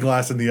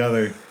glass in the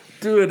other.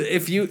 Dude,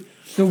 if you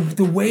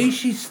The way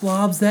she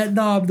slobs that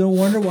knob, no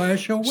wonder why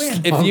she'll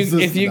win.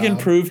 if you can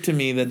knob. prove to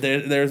me that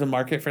there's a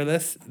market for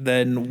this,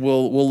 then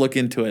we'll look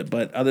into it.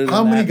 But other than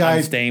How that, many I'm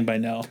guys- staying by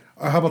no.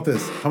 Or how about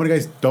this? How many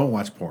guys don't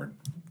watch porn?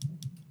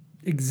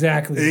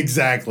 Exactly.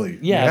 Exactly.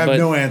 Yeah, you have but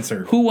no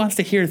answer. Who wants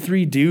to hear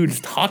three dudes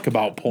talk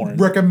about porn?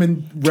 Two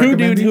recommend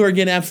dudes who are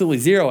getting absolutely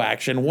zero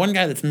action. One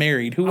guy that's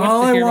married. Who wants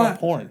All to I hear want- about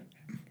porn?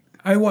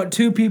 I want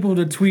two people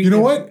to tweet. You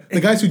know what? The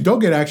guys who don't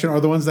get action are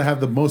the ones that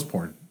have the most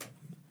porn.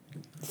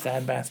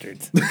 Sad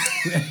bastards.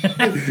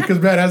 Because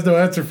Matt has no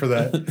answer for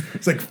that.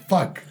 It's like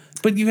fuck.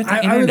 But you have the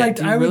I would internet. like.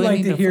 Do you I would really like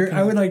need to hear. fucking-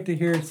 I would like to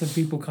hear some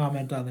people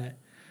comment on that.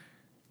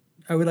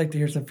 I would like to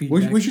hear some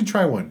feedback. We should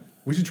try one.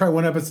 We should try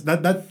one episode.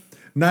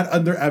 Not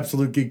under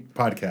Absolute Geek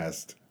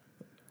Podcast.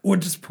 Or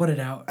just put it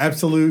out.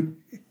 Absolute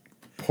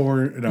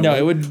porn. No,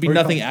 it would be what do you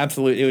nothing call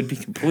absolute. It would be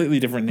completely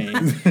different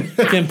names,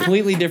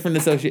 completely different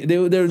associate.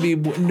 There would be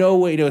no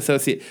way to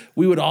associate.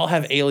 We would all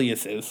have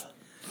aliases.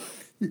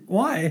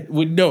 Why?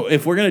 No,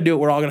 if we're gonna do it,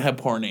 we're all gonna have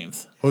porn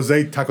names. it?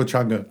 Jose Taco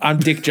Changa. I'm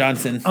Dick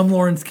Johnson. I'm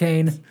Lawrence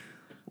Kane.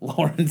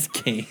 Lawrence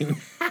Kane.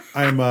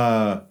 I'm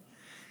I'm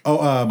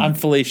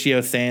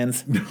Fellatio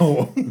Sands.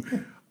 no.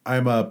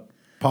 I'm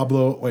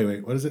Pablo.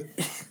 Wait. What is it?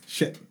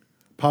 Shit.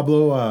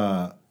 Pablo.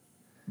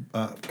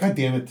 God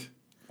damn it!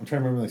 I'm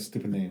trying to remember that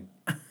stupid name.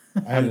 I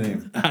have a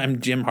name. I'm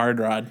Jim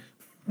Hardrod.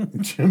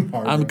 Jim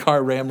Harbaugh. I'm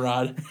Car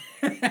Ramrod.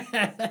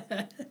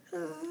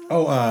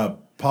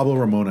 Pablo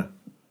Ramona.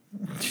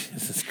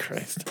 Jesus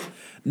Christ.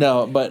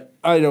 No, but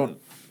I don't.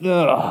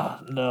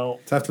 Ugh, no.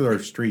 It's after our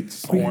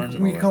streets.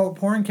 We call it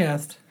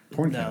Porncast.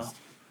 Porncast.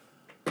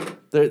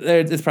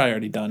 It's probably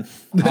already done.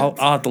 I'll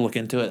have to look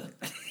into it.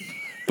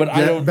 But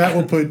I Yeah, don't. Matt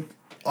will put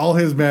all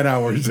his man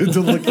hours into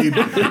looking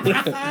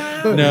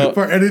No,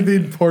 for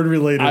anything porn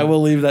related. I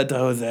will leave that to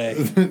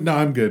Jose. No,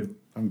 I'm good.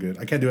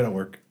 I can't do it at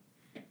work.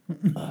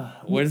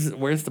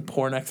 Where's the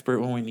porn expert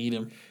when we need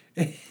him?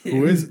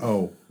 Who is?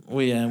 Oh,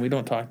 We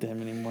don't talk to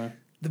him anymore.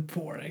 The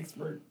porn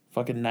expert.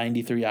 Fucking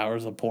 93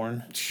 hours of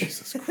porn.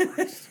 Jesus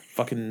Christ.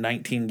 Fucking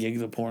 19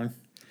 gigs of porn.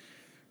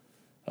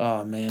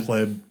 Oh, man.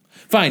 Pleb.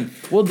 Fine.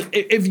 Well,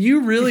 if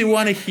you really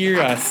want to hear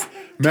us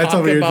Matt's talk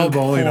over here about just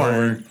bowling porn,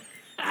 over.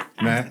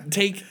 Matt,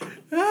 take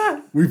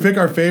we pick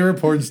our favorite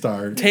porn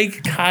star.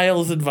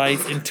 Kyle's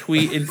advice and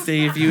tweet and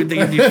say if you would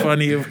think it'd be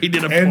funny if we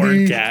did a Andy,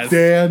 porn cast.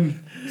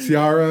 Dan,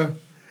 Ciara,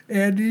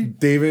 Andy,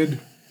 David.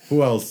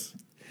 Who else?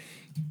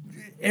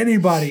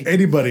 anybody.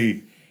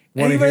 Anybody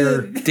want to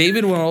hear?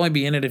 David would only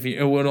be in it if you.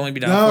 It would only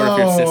be down for it if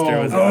your sister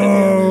was in it.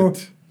 Oh.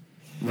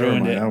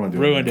 Ruined mind, I don't it. wanna do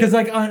Ruined Because it.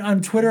 like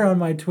on Twitter, on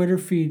my Twitter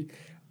feed,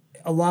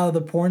 a lot of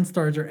the porn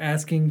stars are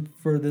asking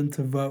for them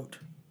to vote.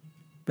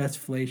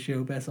 Best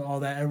fellatio, best all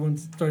that.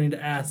 Everyone's starting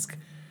to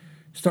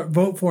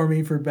vote for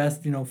me for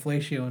best,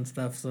 fellatio and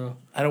stuff. So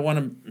I don't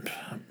want to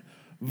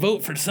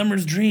vote for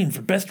Summer's Dream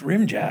for best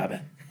rim job.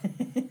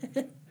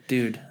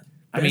 Dude,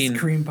 I best mean,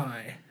 cream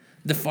pie.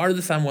 the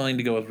farthest I'm willing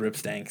to go with Rip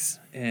Stanks,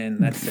 and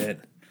that's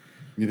it.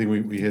 You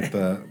think we hit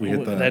the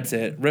That's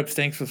it. Rip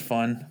Stanks was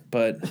fun,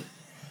 but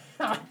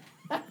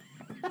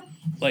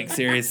like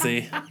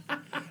seriously,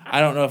 I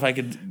don't know if I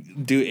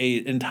could do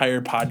a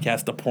entire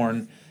podcast of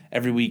porn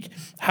every week.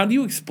 How do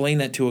you explain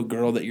that to a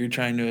girl that you're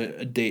trying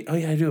to date? Oh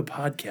yeah, I do a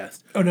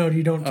podcast. Oh no,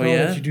 you don't tell her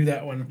yeah? that you do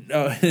that one.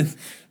 Oh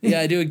yeah,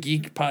 I do a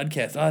geek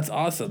podcast. Oh, that's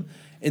awesome.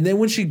 And then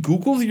when she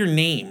Googles your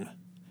name,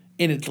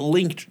 and it's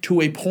linked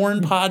to a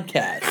porn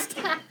podcast,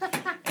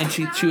 and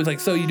she was like,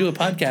 "So you do a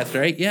podcast,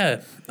 right?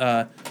 Yeah.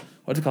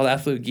 What's it called?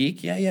 Absolute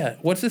Geek? Yeah.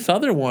 What's this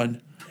other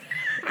one?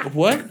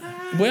 What?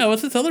 Well,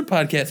 what's this other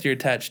podcast you're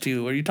attached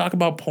to? Are you talking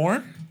about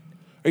porn?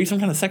 Are you some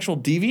kind of sexual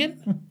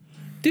deviant?"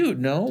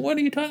 Dude, no. What are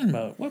you talking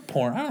about? What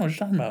porn? I don't know what you're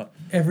talking about.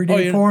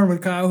 Everyday you- porn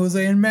with Kyle,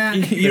 Jose, and Matt.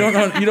 You don't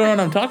know. You don't know what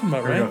I'm talking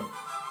about, There we right? go.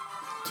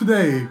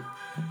 Today,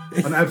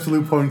 on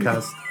Absolute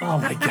Porncast. Oh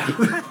my god.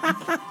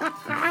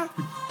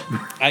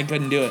 I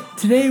couldn't do it.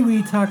 Today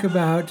we talk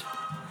about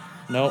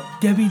Nope.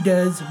 Debbie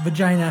Does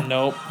Vagina.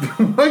 Nope.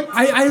 What?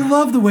 I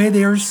love the way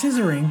they are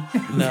scissoring.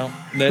 No.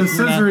 The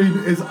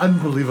scissoring is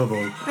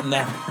unbelievable.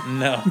 No.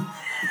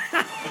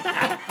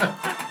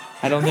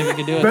 I don't think we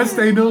could do it. Best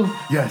anal?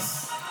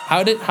 Yes.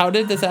 How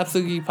did this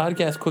Absolute Geek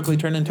podcast quickly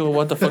turn into a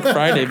What the Fuck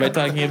Friday by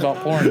talking about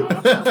porn?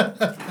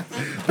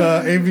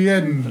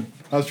 AVN.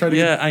 I was trying to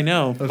Yeah, I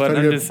know, but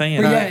I'm just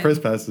saying. But yeah. press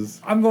passes.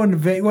 I'm going to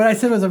Vegas. What I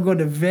said was I'm going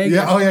to Vegas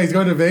Yeah, oh yeah, he's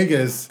going to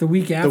Vegas. the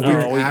week after. week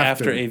Oh, week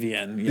after. after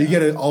AVN. You Yeah.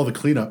 get all the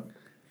cleanup.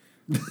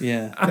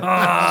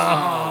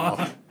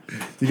 Yeah.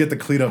 You get the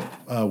cleanup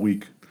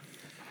week.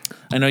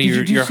 I know Did you're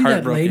you see that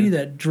heartbroken. lady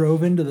that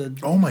drove into the...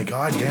 Oh my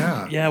god,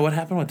 yeah. Yeah, what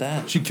happened with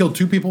that? She killed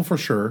 2 people for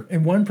sure.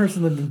 And one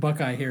person lived in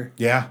Buckeye here.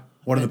 Yeah.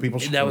 One of the people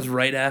she That was killed.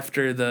 right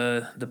after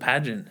the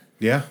pageant.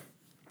 Yeah.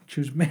 She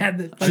was mad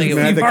that I think it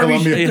was- Steve Mad that Harvey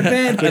Columbia- shit the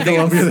bed. I think it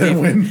Columbia was-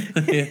 didn't win.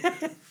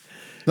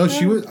 No,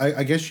 she was.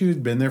 I guess she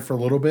had been there for a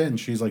little bit, and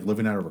she's like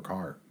living out of her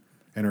car,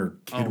 and her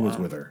kid was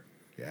with her.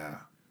 Yeah,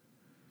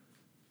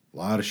 a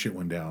lot of shit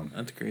went down.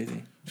 That's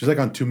crazy. She's like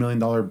on $2 million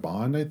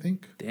bond, I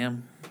think.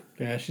 Damn.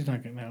 Yeah, she's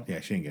not getting out. Yeah,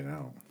 she ain't getting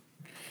out.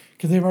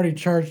 Because they've already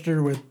charged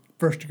her with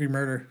first-degree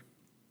murder.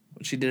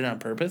 She did it on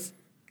purpose?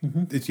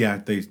 It's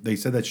They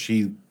said that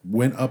she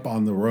went up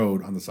on the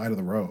road, on the side of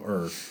the road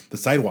or the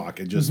sidewalk,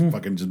 and just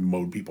fucking just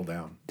mowed people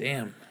down.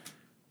 Damn.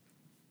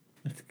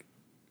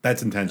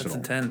 That's intentional.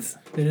 That's intense.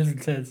 It is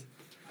intense.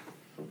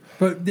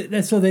 But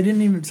so they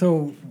didn't even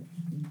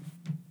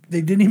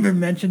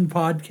mention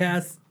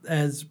podcasts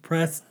as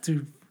press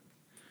to.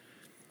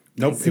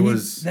 Nope, See, it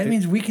was that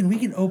means we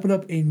can open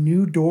up a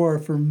new door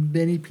for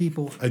many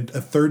people. a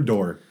third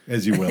door,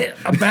 as you will.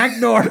 A back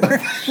door.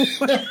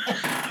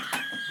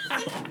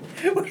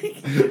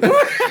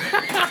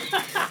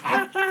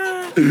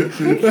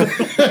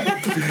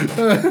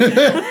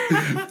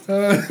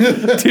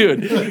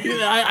 Dude,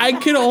 I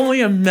can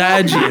only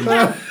imagine.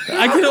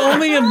 I can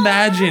only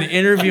imagine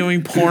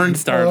interviewing porn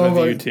stars Oh with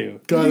my you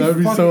two. God, that'd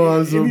be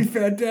so It'd be awesome.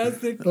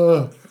 fantastic.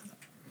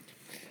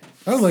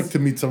 I'd like to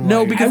meet someone.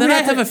 No, like- because I then would I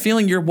have have to- a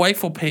feeling your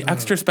wife will pay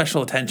extra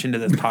special attention to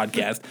this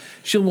podcast.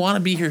 She'll want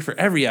to be here for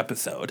every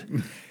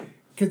episode.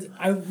 Because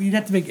you'd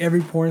have to make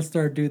every porn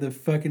star do the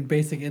fucking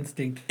Basic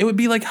Instinct. It would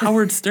be like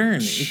Howard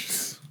Stern.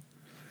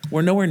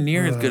 We're nowhere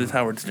near as good as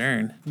Howard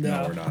Stern.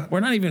 no, we're not. We're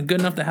not even good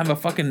enough to have a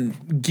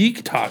fucking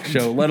geek talk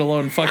show, let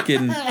alone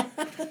fucking.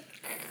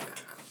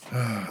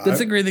 That's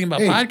the great thing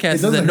about Hey, it podcasts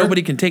is doesn't that hurt-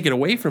 nobody can take it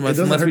away from us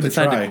doesn't unless hurt we to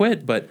decide try. to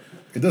quit. But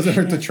It doesn't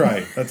hurt to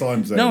try. That's all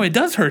I'm saying. no, it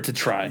does hurt to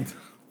try.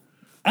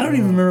 I don't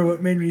even remember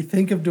what made me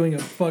think of doing a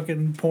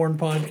fucking porn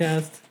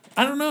podcast.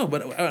 I don't know,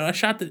 but I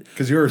shot the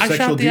 'Cause you're a I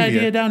sexual shot the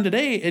idea deviant. down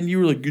today, and you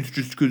were like, "It's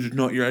just because it's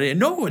not your idea."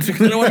 No, it's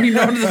because I don't want to be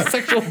known as a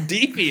sexual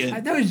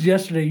deviant. That was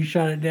yesterday. You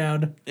shot it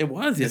down. It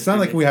was. It's not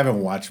like we haven't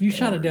watched. You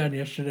shot it porn. down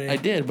yesterday. I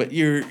did, but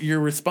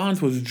your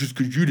response was just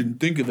because you didn't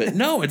think of it.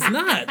 No, it's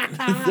not.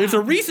 There's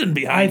a reason I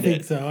behind think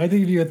it. so. I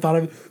think if you had thought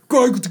of it,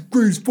 God, I got the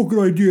greatest fucking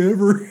idea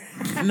ever.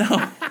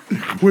 No,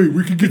 Wait,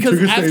 we could get because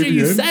tickets to after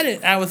you AVN? said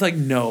it, I was like,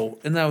 no,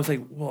 and then I was like,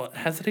 well,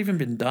 has it even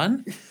been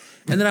done?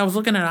 And then I was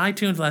looking at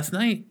iTunes last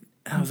night,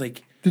 and I was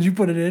like, Did you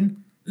put it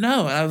in?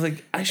 No, and I was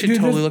like, I should Dude,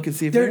 totally there's- look and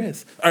see if there there-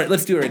 is. All right,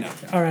 let's do it right now.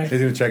 All right. He's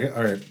gonna check it.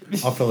 All right,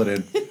 I'll fill it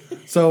in.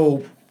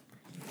 So,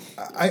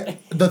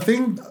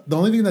 the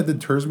only thing that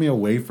deters me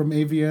away from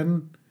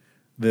AVN,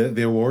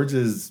 the awards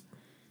is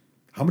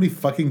how many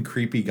fucking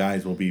creepy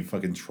guys will be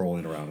fucking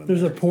trolling around in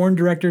There's there. a porn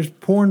directors,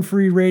 porn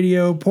free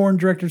radio, porn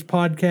directors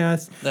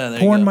podcast, there you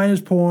porn go. minus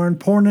porn,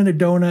 porn in a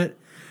donut.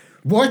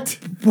 What?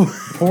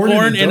 Porn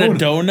in a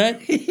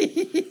donut?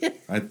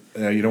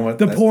 You know what?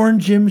 The porn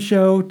gym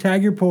show,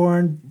 tag your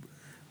porn,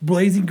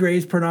 Blazing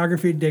Gray's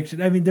pornography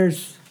addiction. I mean,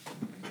 there's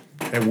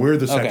And we're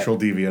the sexual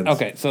deviants.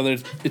 Okay, so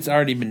it's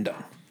already been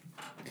done.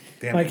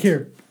 Damn like it.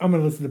 here. I'm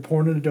gonna listen to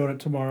porn in a donut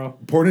tomorrow.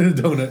 Porn in a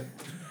donut.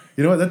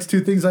 You know what? That's two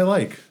things I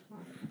like.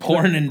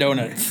 Porn and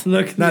donuts.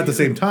 Look, Not at the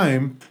same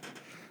time.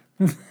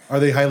 Are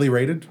they highly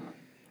rated?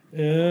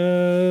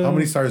 How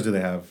many stars do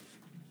they have?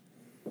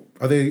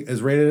 Are they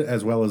as rated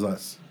as well as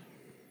us?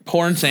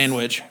 Porn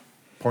sandwich.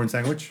 Porn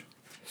sandwich?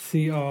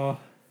 See,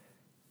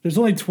 there's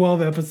only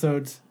 12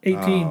 episodes.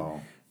 18.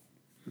 Oh.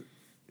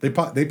 They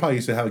probably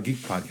used to have a geek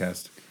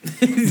podcast.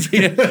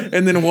 Yeah.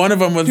 And then one of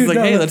them was Dude, like,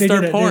 no, hey, look, let's they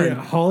start did a porn.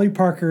 Holly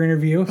Parker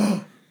interview,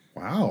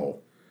 Wow.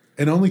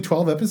 And only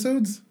 12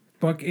 episodes?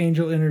 Buck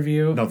Angel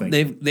interview, No, thank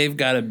you. They've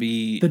got to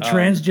be the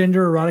transgender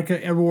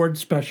erotica award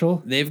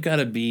special. They've got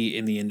to be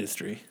in the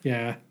industry.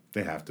 Yeah.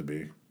 They have to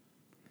be.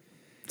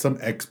 Some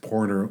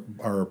ex-porner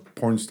or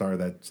porn star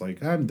that's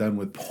like, I'm done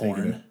with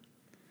Porn.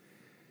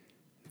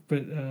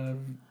 But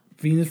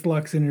Venus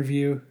Lux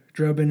interview,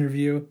 Drub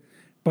interview,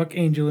 Buck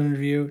Angel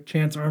interview,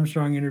 Chance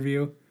Armstrong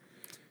interview,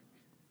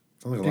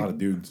 Sounds like a lot of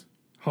dudes.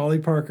 Holly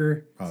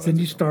Parker, that's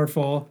Cindy a-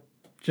 Starfall,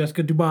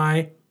 Jessica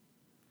Dubai.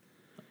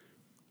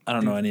 I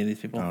don't know any of these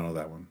people. I don't know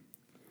that one.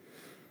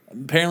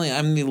 Apparently,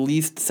 I'm the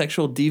least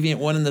sexual deviant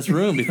one in this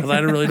room because I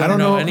really I don't don't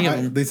know know. any of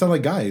them. They sound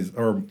like guys,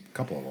 or a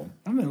couple of them.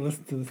 I'm gonna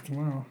listen to this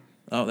tomorrow.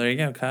 Oh, there you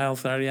go.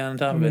 Kyle's already on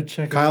top I'm of gonna it.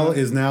 check. it Kyle out.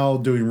 is now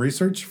doing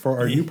research for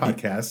our new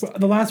podcast.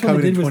 The last one I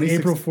coming in did was 26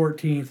 April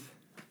 14th.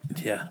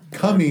 Yeah,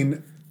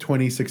 Coming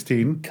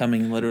 2016.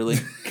 coming literally.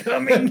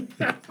 Coming.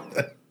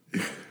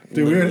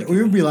 Dude,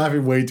 we would be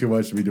laughing way too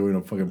much to be doing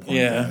a fucking podcast.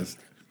 Yeah.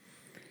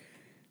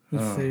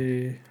 Let's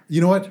see.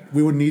 You know what?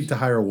 We would need to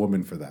hire a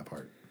woman for that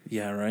part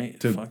Yeah, right.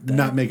 to Fuck that.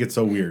 not make it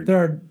so weird.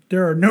 There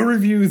are no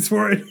reviews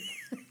for it.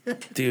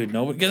 Dude,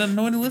 no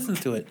one listens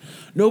to it.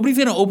 Nobody's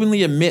gonna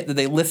openly admit that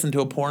they listen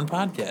to a porn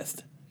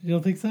podcast. You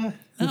don't think so? Let's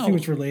No. see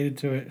what's related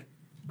to it.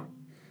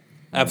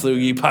 Absolute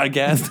Geek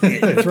Podcast.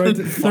 It's right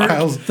to-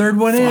 Kyle's third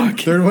one in.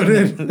 third one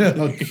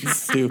in.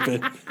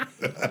 Stupid.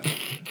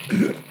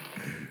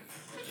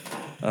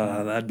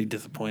 I'd be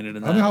disappointed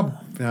in I wonder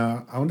that.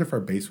 how. I wonder if our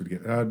base would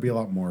get. It'd be a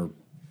lot more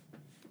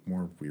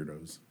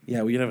weirdos.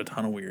 Yeah, we could have a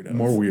ton of weirdos.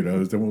 More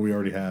weirdos than what we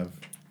already have.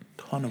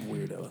 Ton of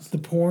weirdos. The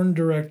Porn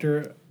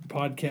Director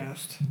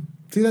Podcast.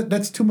 See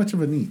that's too much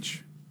of a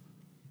niche.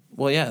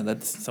 Well, yeah,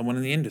 that's someone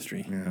in the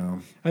industry. Yeah,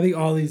 I think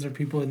all these are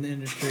people in the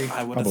industry.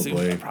 I would Probably.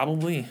 assume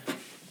probably.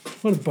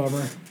 What a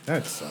bummer.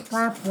 that sucks.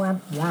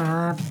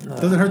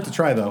 Doesn't hurt to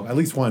try though. At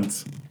least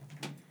once.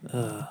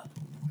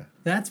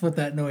 That's what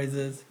that noise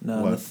is.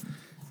 No, What?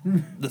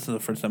 this is the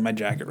first time my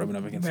jacket rubbing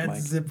up against the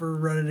Matt's mic. zipper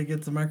running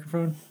against the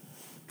microphone.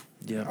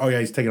 Yeah, Oh yeah,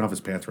 he's taking off his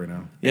pants right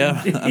now.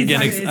 yeah.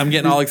 I'm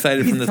getting all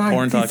excited from this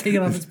porn He's talk. taking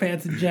off his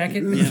pants and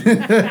jacket.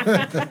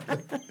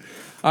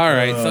 All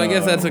right, so I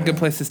guess that's a good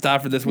place to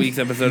stop for this week's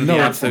episode of the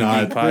it's Absolute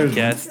not. Geek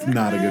Podcast. It's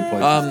not a good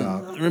place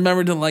to stop.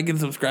 Remember to like and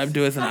subscribe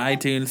to us on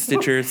iTunes,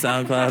 Stitcher,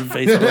 SoundCloud,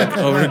 Facebook,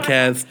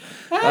 Overcast,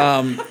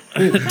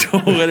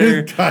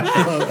 Twitter.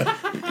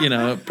 You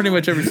know, pretty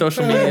much every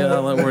social media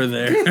outlet, we're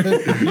there.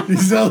 You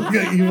sound like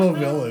an evil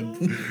villain.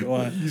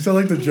 What? You sound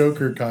like the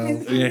Joker,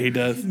 Kyle. Yeah, he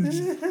does.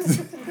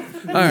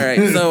 All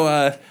right,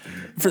 so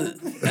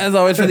as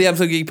always for the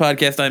Absolute Geek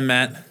Podcast, I'm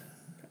Matt.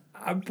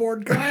 I'm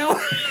bored, Kyle.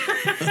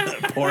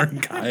 Porn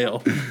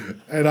Kyle.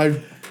 And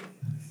I'm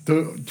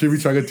Jimmy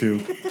Chugga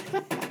too.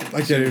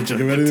 I can't even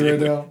do anything right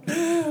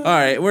now. All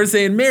right, we're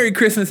saying Merry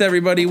Christmas,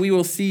 everybody. We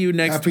will see you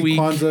next Happy week.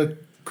 Kwanzaa,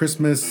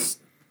 Christmas.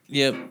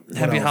 Yep.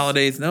 Happy else?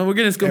 holidays. No, we're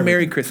gonna just go Merry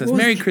Everything. Christmas.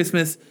 Merry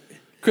Christmas.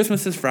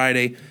 Christmas is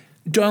Friday.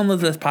 Download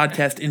this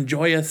podcast.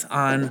 Enjoy us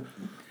on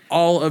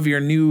all of your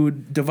new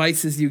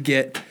devices you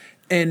get,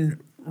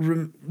 and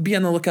be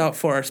on the lookout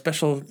for our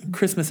special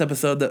Christmas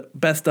episode, the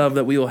best of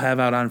that we will have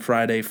out on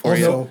Friday for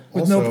you. Also,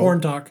 With no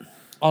porn talk.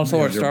 Also,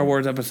 our you're Star right.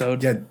 Wars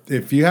episode. Yeah,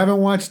 if you haven't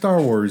watched Star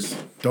Wars,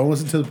 don't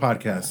listen to the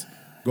podcast.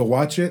 Go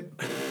watch it,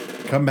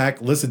 come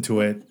back, listen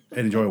to it,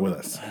 and enjoy it with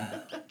us.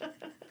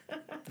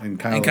 And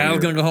And Kyle's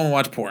gonna go home and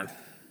watch porn.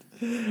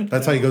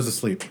 That's how he goes to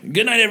sleep.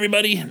 Good night,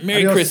 everybody.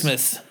 Merry Adios.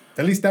 Christmas.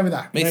 Feliz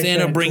Navidad. May Night,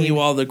 Santa night, bring please. you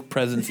all the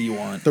presents you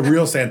want. The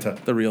real Santa.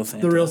 The real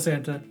Santa. The real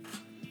Santa.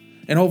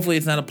 And hopefully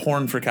it's not a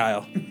porn for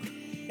Kyle.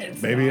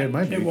 Maybe it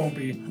might be. It won't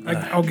be.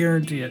 I'll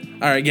guarantee it.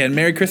 All right, again,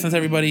 Merry Christmas,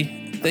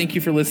 everybody. Thank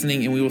you for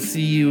listening, and we will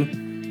see you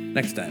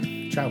next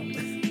time. Ciao.